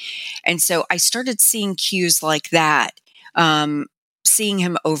time. And so I started seeing cues like that, seeing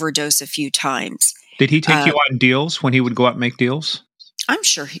him overdose a few times. Did he take you on deals when he would go out and make deals? I'm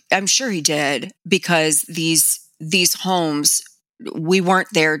sure he did, because these homes, we weren't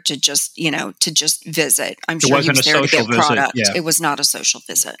there to just visit. I'm sure he was there to get product. Yeah. It was not a social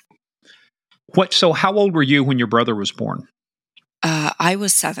visit. So how old were you when your brother was born? I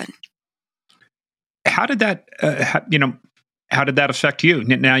was 7. How did that, how did that affect you?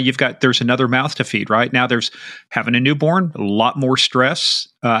 Now there's another mouth to feed, right? Now there's having a newborn, a lot more stress.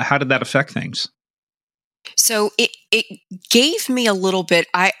 How did that affect things? So it gave me a little bit,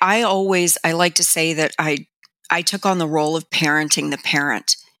 I like to say that I took on the role of parenting the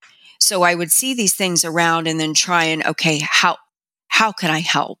parent. So I would see these things around and then try and, okay, how can I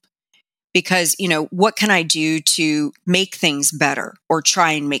help? Because, what can I do to make things better or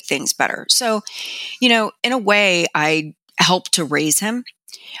try and make things better? So, in a way, I helped to raise him,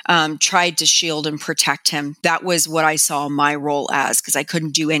 tried to shield and protect him. That was what I saw my role as, because I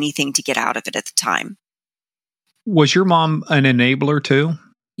couldn't do anything to get out of it at the time. Was your mom an enabler too?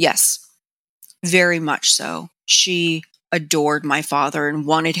 Yes, very much so. She adored my father and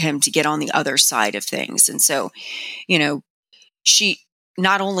wanted him to get on the other side of things. And so, she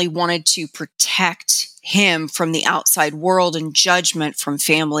not only wanted to protect him from the outside world and judgment from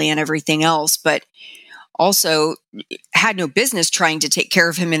family and everything else, but also had no business trying to take care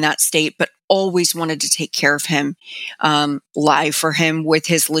of him in that state, but always wanted to take care of him, lie for him with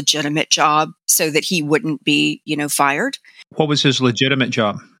his legitimate job so that he wouldn't be, fired. What was his legitimate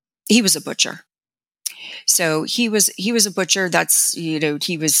job? He was a butcher. So he was a butcher. That's,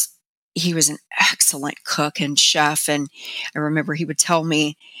 he was an excellent cook and chef. And I remember he would tell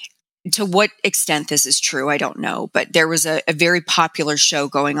me, to what extent this is true, I don't know, but there was a very popular show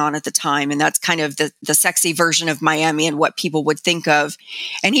going on at the time, and that's kind of the sexy version of Miami and what people would think of.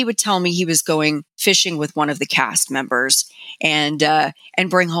 And he would tell me he was going fishing with one of the cast members and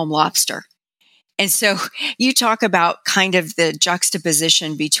bring home lobster. And so you talk about kind of the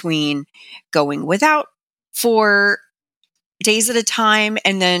juxtaposition between going without for days at a time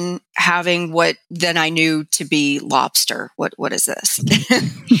and then having what then I knew to be lobster. What is this?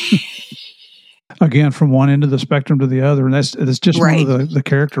 Again, from one end of the spectrum to the other. And that's just right. one of the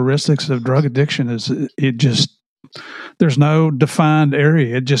characteristics of drug addiction is there's no defined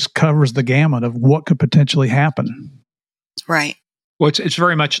area. It just covers the gamut of what could potentially happen. Right. Well, it's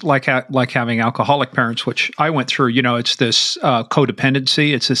very much like having alcoholic parents, which I went through. It's this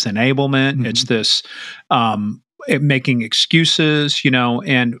codependency. It's this enablement. Mm-hmm. It's this making excuses,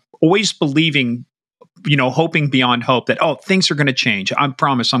 and always believing, hoping beyond hope that, things are going to change. I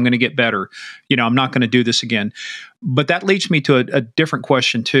promise I'm going to get better. I'm not going to do this again. But that leads me to a different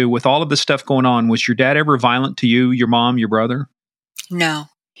question too. With all of this stuff going on, was your dad ever violent to you, your mom, your brother? No,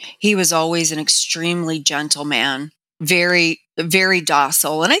 he was always an extremely gentle man, very, very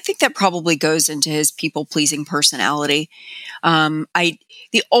docile. And I think that probably goes into his people-pleasing personality.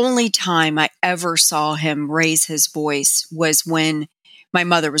 The only time I ever saw him raise his voice was when my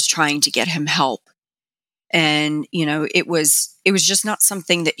mother was trying to get him help. And, it was just not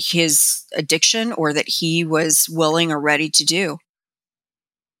something that his addiction or that he was willing or ready to do.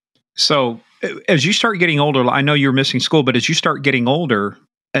 So as you start getting older, I know you're missing school, but as you start getting older,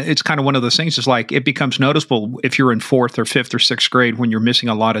 it's kind of one of those things. It's like it becomes noticeable if you're in 4th or 5th or 6th grade when you're missing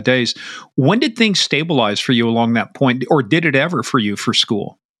a lot of days. When did things stabilize for you along that point, or did it ever for you for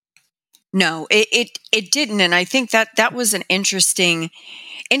school? No, it didn't, and I think that was an interesting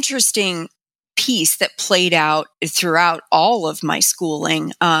piece that played out throughout all of my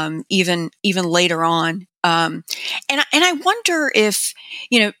schooling, even later on. And I wonder if,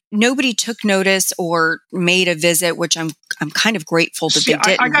 nobody took notice or made a visit, which I'm kind of grateful that they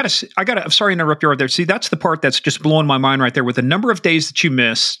didn't. I gotta, I'm sorry to interrupt you right there. See, that's the part that's just blowing my mind right there with the number of days that you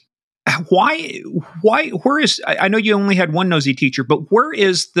miss. Why, where is, I know you only had one nosy teacher, but where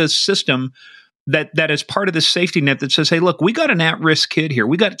is the system that is part of the safety net that says, hey, look, we got an at-risk kid here.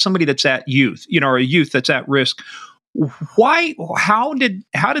 We got somebody that's at youth, or a youth that's at risk. Why, how did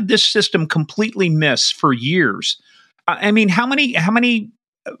this system completely miss for years? I mean, how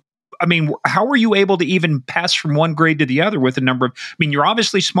were you able to even pass from one grade to the other with a number of, you're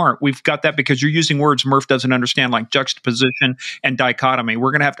obviously smart. We've got that because you're using words Murph doesn't understand, like juxtaposition and dichotomy.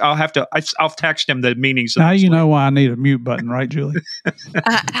 We're going to I'll text him the meanings. Now you know why I need a mute button, right, Julie?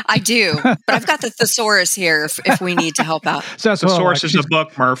 I do, but I've got the thesaurus here if we need to help out. So thesaurus is a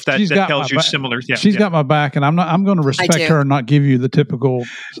book, Murph, that tells you similar. Yeah, she's got my back, and I'm going to respect her and not give you the typical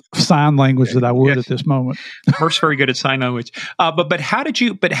sign language that I would at this moment. Murph's very good at sign language. But how did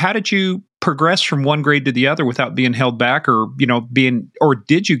you progress from one grade to the other without being held back, or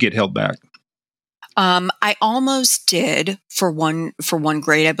did you get held back? I almost did for one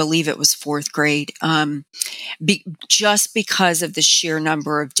grade. I believe it was 4th grade. Just because of the sheer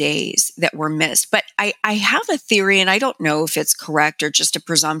number of days that were missed. But I have a theory, and I don't know if it's correct or just a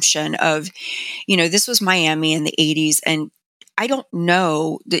presumption of, this was Miami in the 80s, and I don't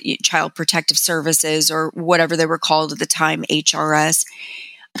know the Child Protective Services or whatever they were called at the time, HRS.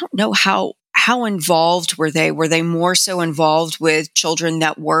 I don't know how involved were they? Were they more so involved with children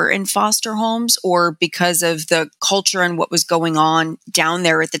that were in foster homes, or because of the culture and what was going on down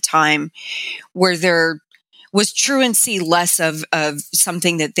there at the time, where there was truancy less of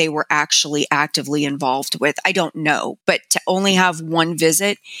something that they were actually actively involved with? I don't know. But to only have one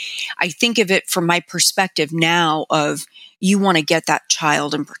visit, I think of it from my perspective now of you want to get that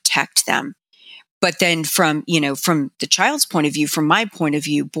child and protect them. But then from the child's point of view, from my point of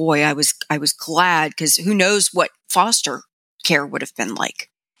view, boy, I was glad, because who knows what foster care would have been like.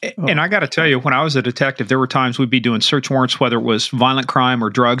 And I got to tell you, when I was a detective, there were times we'd be doing search warrants, whether it was violent crime or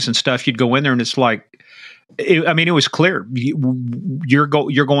drugs and stuff. You'd go in there and it's like, it was clear you're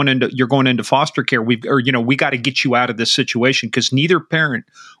going into foster care. We got to get you out of this situation, because neither parent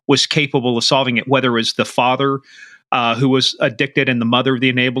was capable of solving it, whether it was the father who was addicted and the mother of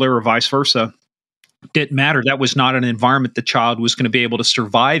the enabler, or vice versa. didn't matter. That was not an environment the child was going to be able to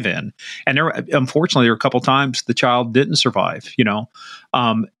survive in. And unfortunately, there were a couple times the child didn't survive,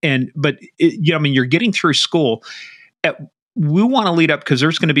 I mean, you're getting through school. We want to lead up because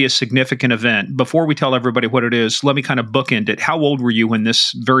there's going to be a significant event. Before we tell everybody what it is, let me kind of bookend it. How old were you when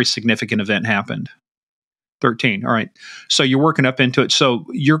this very significant event happened? 13. All right. So you're working up into it. So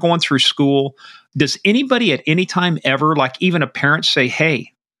you're going through school. Does anybody at any time ever, like even a parent, say,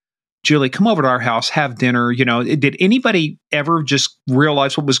 hey, Julie, come over to our house, have dinner? Did anybody ever just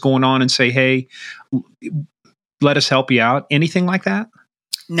realize what was going on and say, hey, let us help you out? Anything like that?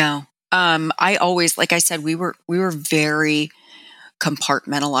 No. I always, like I said, we were very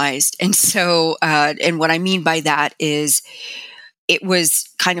compartmentalized. And so, and what I mean by that is it was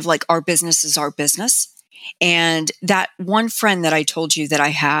kind of like our business is our business. And that one friend that I told you that I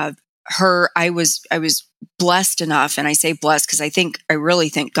have, I was blessed enough, and I say blessed because I really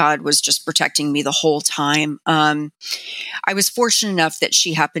think God was just protecting me the whole time. I was fortunate enough that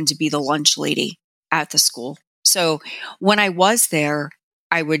she happened to be the lunch lady at the school. So when I was there,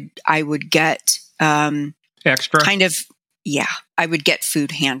 I would get extra kind of, I would get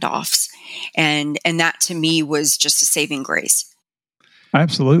food handoffs, and that to me was just a saving grace.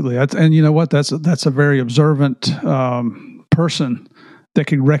 Absolutely. And you know what? That's a very observant person that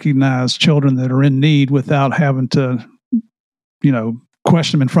can recognize children that are in need without having to,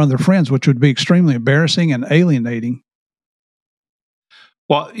 question them in front of their friends, which would be extremely embarrassing and alienating.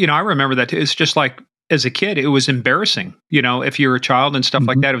 Well, I remember that too. It's just like as a kid, it was embarrassing. If you're a child and stuff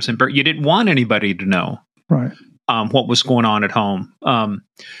like that, it was embarrassing. You didn't want anybody to know right what was going on at home.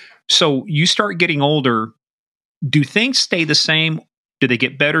 So you start getting older. Do things stay the same? Do they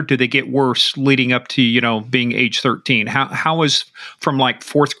get better? Do they get worse leading up to, being age 13? How is from like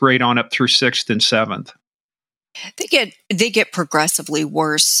fourth grade on up through sixth and seventh? They get progressively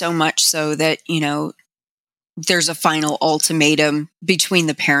worse, so much so that, there's a final ultimatum between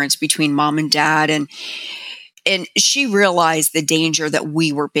the parents, between mom and dad. And she realized the danger that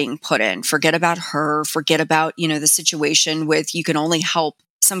we were being put in. Forget about her, forget about, the situation with you can only help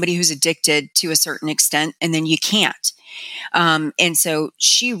somebody who's addicted to a certain extent, and then you can't. And so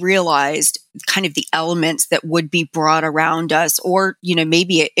she realized kind of the elements that would be brought around us, or,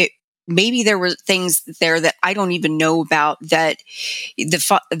 maybe there were things there that I don't even know about, that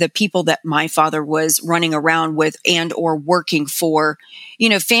the people that my father was running around with and or working for,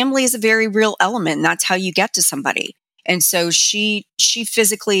 family is a very real element, and that's how you get to somebody. And so she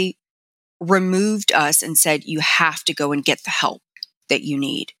physically removed us and said, you have to go and get the help that you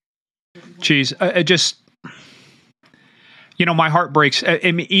need. Geez, I just, my heart breaks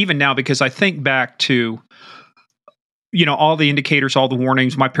even now, because I think back to, all the indicators, all the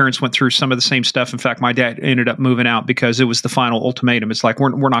warnings. My parents went through some of the same stuff. In fact, my dad ended up moving out because it was the final ultimatum. It's like,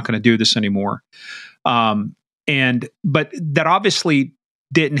 we're not going to do this anymore. But that obviously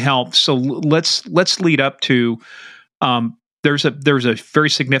didn't help. So let's lead up to, there's a very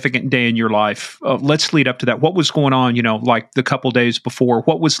significant day in your life. Let's lead up to that. What was going on, like the couple days before?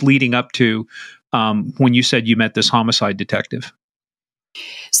 What was leading up to when you said you met this homicide detective?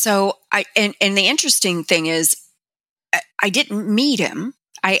 So and the interesting thing is, I didn't meet him.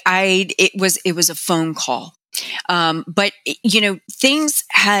 It was a phone call. But things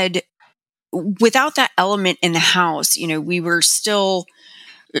had, without that element in the house, we were still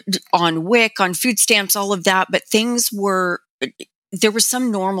on WIC, on food stamps, all of that, but there was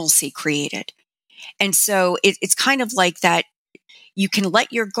some normalcy created. And so it's kind of like that. You can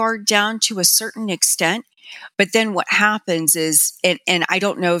let your guard down to a certain extent, but then what happens is, and I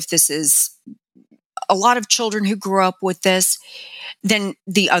don't know if this is a lot of children who grew up with this, then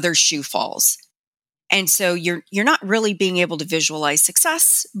the other shoe falls. And so you're not really being able to visualize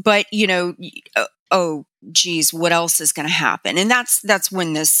success, but oh geez, what else is going to happen? And that's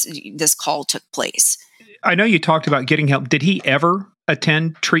when this call took place. I know you talked about getting help. Did he ever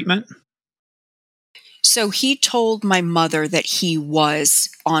attend treatment? So he told my mother that he was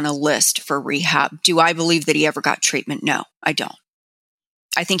on a list for rehab. Do I believe that he ever got treatment? No, I don't.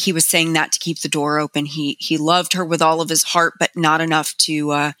 I think he was saying that to keep the door open. He loved her with all of his heart, but not enough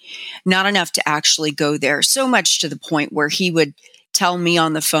to actually go there. So much to the point where he would tell me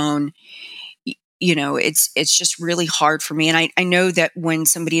on the phone, it's just really hard for me. And I know that when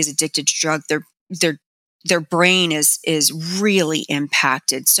somebody is addicted to drug, their brain is really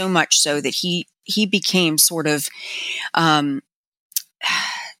impacted, so much so that he became sort of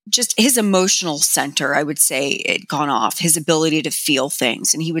just his emotional center, I would say, had gone off, his ability to feel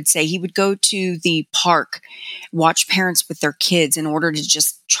things. And he would say he would go to the park, watch parents with their kids in order to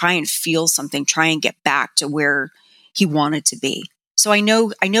just try and feel something, try and get back to where he wanted to be. So I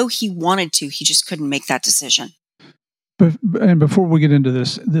know he wanted to, he just couldn't make that decision. And before we get into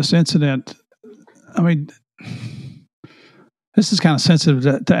this incident, I mean, this is kind of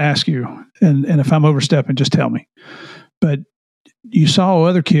sensitive to ask you, and if I'm overstepping, just tell me. But you saw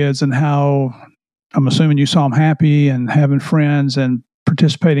other kids and how, I'm assuming you saw them happy and having friends and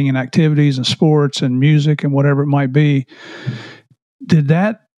participating in activities and sports and music and whatever it might be. Did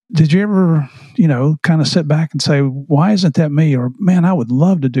you ever, kind of sit back and say, why isn't that me? Or, man, I would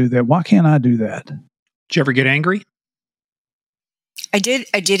love to do that. Why can't I do that? Did you ever get angry? I did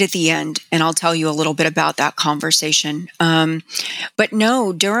at the end, and I'll tell you a little bit about that conversation. But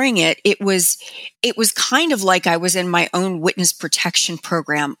no, during it was kind of like I was in my own witness protection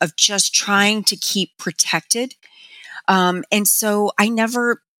program of just trying to keep protected. And so I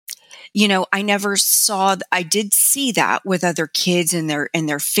never saw, I did see that with other kids and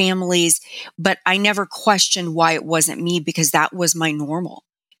their families, but I never questioned why it wasn't me, because that was my normal.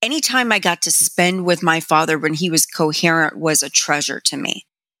 Anytime I got to spend with my father when he was coherent was a treasure to me.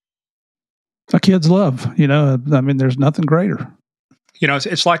 A kid's love, I mean, there's nothing greater.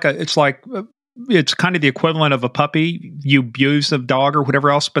 It's kind of the equivalent of a puppy. You abuse the dog or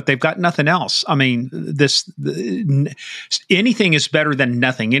whatever else, but they've got nothing else. I mean, anything is better than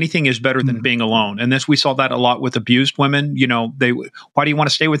nothing. Anything is better than being alone. And we saw that a lot with abused women. Why do you want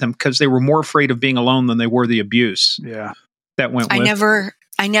to stay with them? Because they were more afraid of being alone than they were the abuse. Yeah. That went with.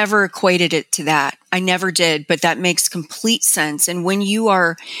 I never equated it to that. I never did, but that makes complete sense. And when you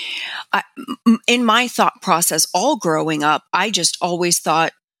are, in my thought process, all growing up, I just always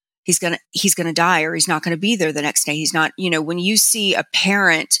thought he's going to die, or he's not going to be there the next day. He's not, when you see a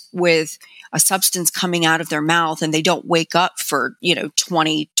parent with a substance coming out of their mouth and they don't wake up for,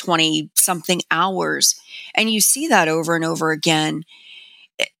 20 something hours, and you see that over and over again,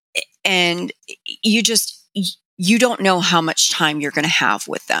 and you don't know how much time you're going to have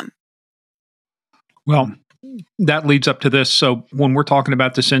with them. Well, that leads up to this. So when we're talking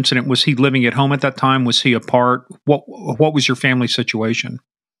about this incident, was he living at home at that time? Was he apart? What was your family situation?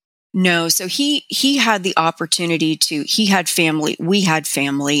 No. So he had the opportunity we had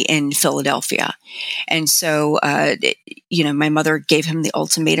family in Philadelphia. And so, my mother gave him the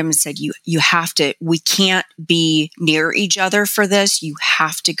ultimatum and said, you have to, we can't be near each other for this. You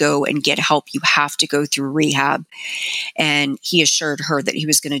have to go and get help. You have to go through rehab. And he assured her that he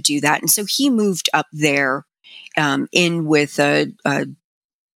was going to do that. And so he moved up there, in with a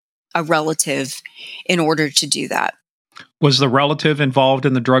relative in order to do that. Was the relative involved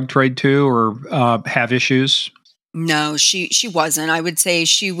in the drug trade too, or have issues? No, she wasn't. I would say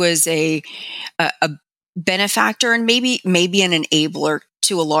she was a benefactor and maybe an enabler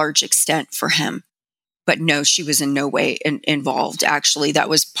to a large extent for him. But no, she was in no way involved. Actually, that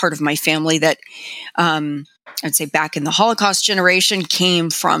was part of my family that I'd say back in the Holocaust generation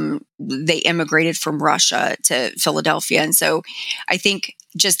they immigrated from Russia to Philadelphia. And so I think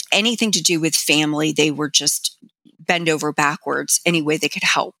just anything to do with family, they were just bend over backwards any way they could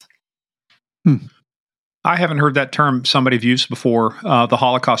help. I haven't heard that term somebody's used before, the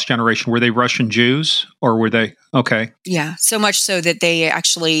Holocaust generation. Were they Russian Jews, or were they? Okay. Yeah, so much so that they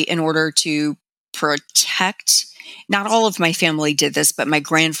actually, in order to protect, not all of my family did this, but my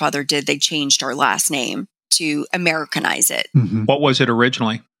grandfather did, they changed our last name to Americanize it. Mm-hmm. What was it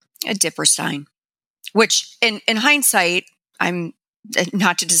originally? A Dipperstein, which in hindsight, I'm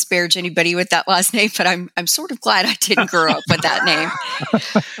not to disparage anybody with that last name, but I'm sort of glad I didn't grow up with that name.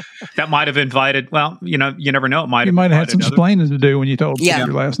 That might have invited, well, you never know. You might have had some explaining to do when you told your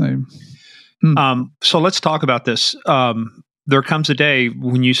last name. So let's talk about this. There comes a day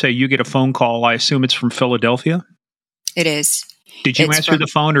when you say you get a phone call. I assume it's from Philadelphia? It is. Did you answer the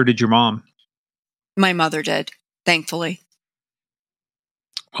phone, or did your mom? My mother did, thankfully.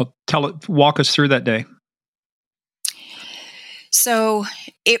 Well, walk us through that day. So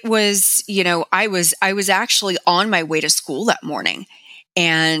it was, I was actually on my way to school that morning.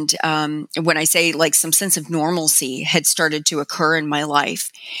 And when I say like some sense of normalcy had started to occur in my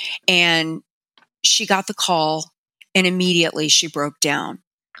life, and she got the call and immediately she broke down.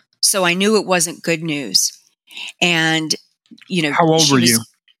 So I knew it wasn't good news. And, how old were you?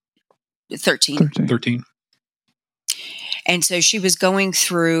 13. 13. And so she was going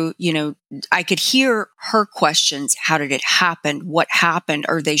through, I could hear her questions. How did it happen? What happened?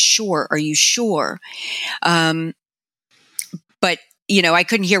 Are they sure? Are you sure? But, I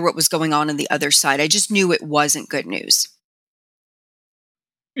couldn't hear what was going on the other side. I just knew it wasn't good news.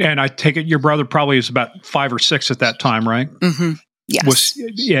 And I take it your brother probably is about 5 or 6 at that time, right? Mm-hmm. Yes. Was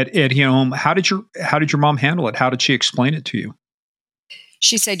at home. How did your mom handle it? How did she explain it to you?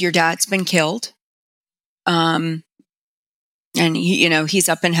 She said, your dad's been killed. and he's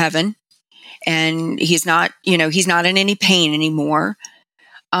up in heaven, and he's not in any pain anymore.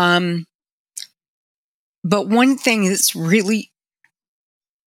 But one thing that's really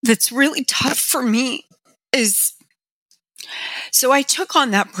tough for me is, so I took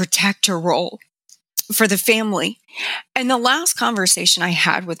on that protector role for the family. And the last conversation I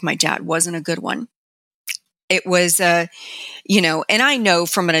had with my dad wasn't a good one. It was, and I know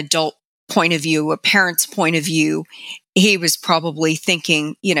from an adult point of view, a parent's point of view, he was probably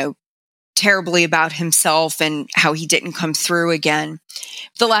thinking, terribly about himself and how he didn't come through again.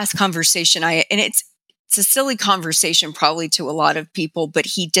 The last conversation and it's a silly conversation probably to a lot of people, but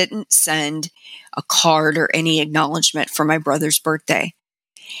he didn't send a card or any acknowledgement for my brother's birthday.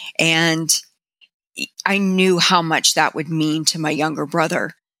 And I knew how much that would mean to my younger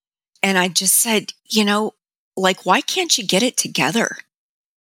brother. And I just said, why can't you get it together?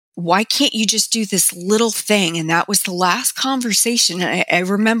 Why can't you just do this little thing? And that was the last conversation. And I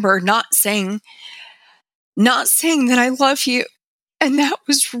remember not saying that I love you. And that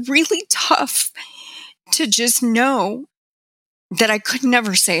was really tough to just know that I could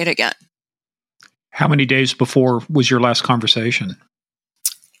never say it again. How many days before was your last conversation?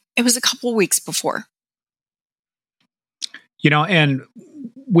 It was a couple weeks before. And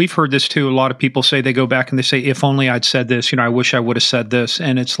we've heard this too. A lot of people say they go back and they say, if only I'd said this, I wish I would have said this.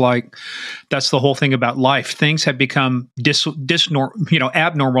 And it's like, that's the whole thing about life. Things had become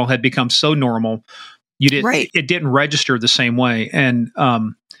abnormal had become so normal. It didn't register the same way. And,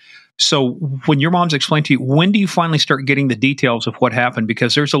 so when your mom's explained to you, when do you finally start getting the details of what happened?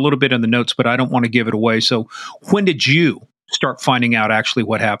 Because there's a little bit in the notes, but I don't want to give it away. So when did you start finding out actually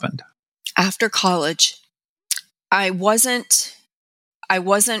what happened? After college. I wasn't,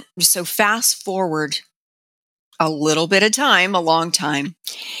 so fast forward a little bit of time, a long time,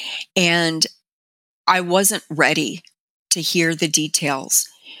 and I wasn't ready to hear the details.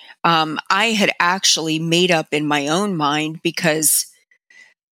 I had actually made up in my own mind, because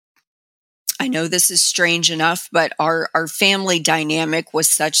I know this is strange enough, but our family dynamic was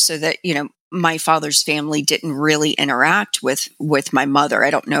such so that, my father's family didn't really interact with my mother.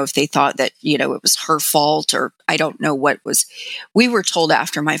 I don't know if they thought that, it was her fault, or I don't know what was. We were told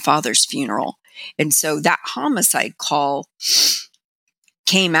after my father's funeral. And so that homicide call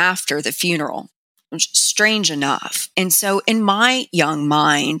came after the funeral, which is strange enough. And so in my young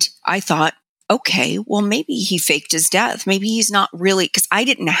mind, I thought, okay, well, maybe he faked his death. Maybe he's not really, because I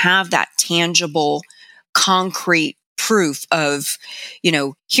didn't have that tangible, concrete proof of,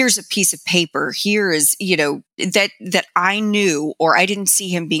 here's a piece of paper. Here is, that I knew, or I didn't see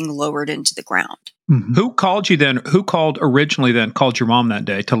him being lowered into the ground. Mm-hmm. Who called you then? Who called your mom that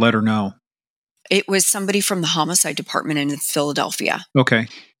day to let her know? It was somebody from the homicide department in Philadelphia. Okay.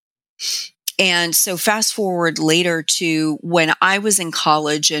 And so fast forward later to when I was in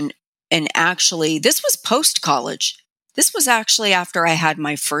college, and actually, this was post-college. This was actually after I had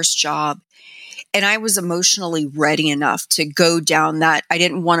my first job. And I was emotionally ready enough to go down that. I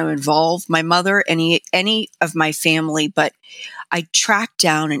didn't want to involve my mother, any of my family, but I tracked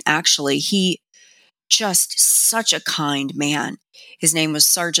down, and actually, he just such a kind man. His name was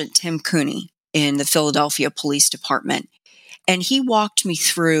Sergeant Tim Cooney in the Philadelphia Police Department. And he walked me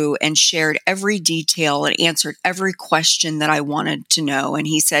through and shared every detail and answered every question that I wanted to know. And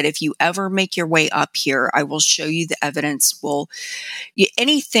he said, if you ever make your way up here, I will show you the evidence.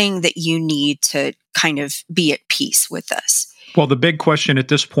 Anything that you need to kind of be at peace with us. Well, the big question at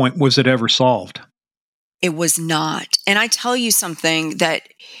this point, was it ever solved? It was not. And I tell you something that,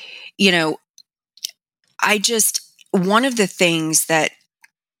 one of the things that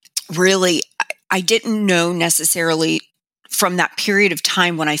really I didn't know necessarily from that period of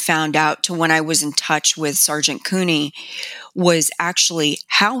time when I found out to when I was in touch with Sergeant Cooney was actually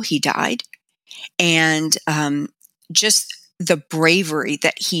how he died, and just the bravery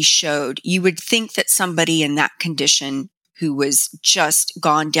that he showed. You would think that somebody in that condition who was just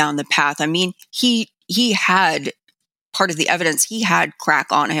gone down the path. I mean, he had part of the evidence. He had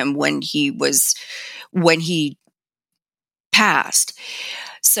crack on him when he passed.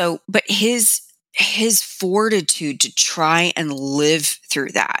 So, but his fortitude to try and live through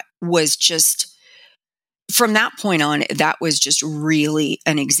that was just, from that point on, that was just really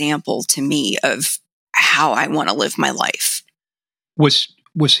an example to me of how I want to live my life. Was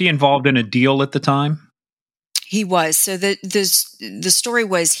he involved in a deal at the time? He was. So the story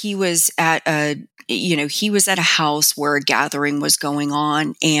was he was at a house where a gathering was going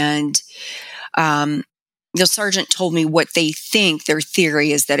on, and the sergeant told me what they think their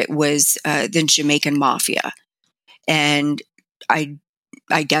theory is, that it was the Jamaican mafia. And I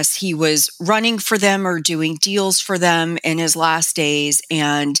I guess he was running for them or doing deals for them in his last days.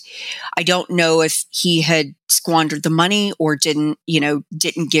 And I don't know if he had squandered the money or didn't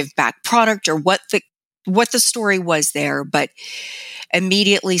give back product, or what the story was there. But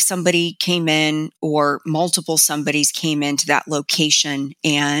immediately somebody came in, or multiple somebodies came into that location,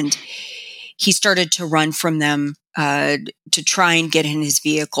 and he started to run from them to try and get in his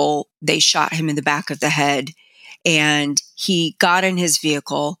vehicle. They shot him in the back of the head, and he got in his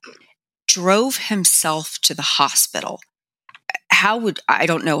vehicle, drove himself to the hospital. I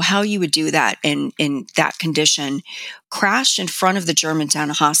don't know how you would do that in that condition. Crashed in front of the Germantown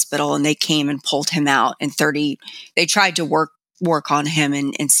hospital, and they came and pulled him out. And they tried to work on him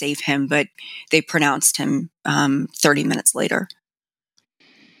and save him, but they pronounced him 30 minutes later.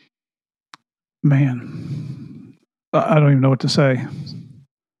 Man, I don't even know what to say.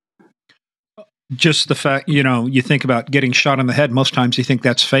 Just the fact, you think about getting shot in the head. Most times you think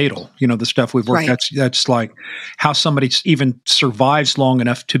that's fatal. The stuff we've worked, Right. That's like how somebody even survives long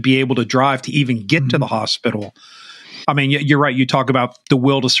enough to be able to drive to even get to the hospital. I mean, you're right. You talk about the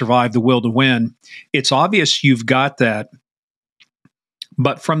will to survive, the will to win. It's obvious you've got that.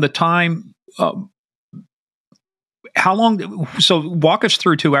 But from the time, how long? So walk us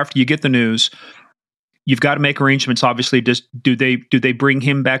through too. After you get the news, you've got to make arrangements. Obviously, do they bring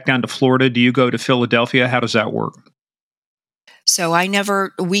him back down to Florida? Do you go to Philadelphia? How does that work? So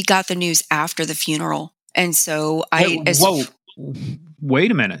we got the news after the funeral. And so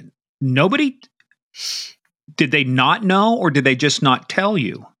wait a minute. Did they not know, or did they just not tell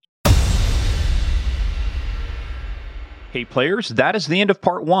you? Hey players, that is the end of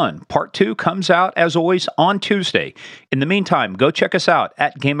part 1. Part 2 comes out, as always, on Tuesday. In the meantime, go check us out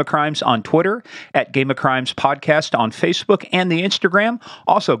at Game of Crimes on Twitter, at Game of Crimes Podcast on Facebook and the Instagram.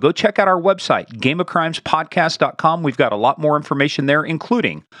 Also, go check out our website, gameofcrimespodcast.com. We've got a lot more information there,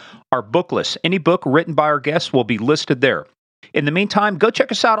 including our book list. Any book written by our guests will be listed there. In the meantime, go check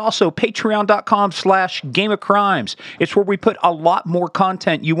us out also, patreon.com/Game of Crimes. It's where we put a lot more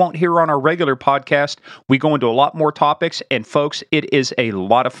content you won't hear on our regular podcast. We go into a lot more topics, and folks, it is a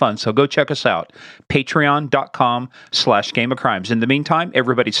lot of fun. So go check us out, patreon.com/Game of Crimes. In the meantime,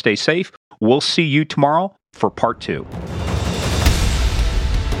 everybody stay safe. We'll see you tomorrow for part 2.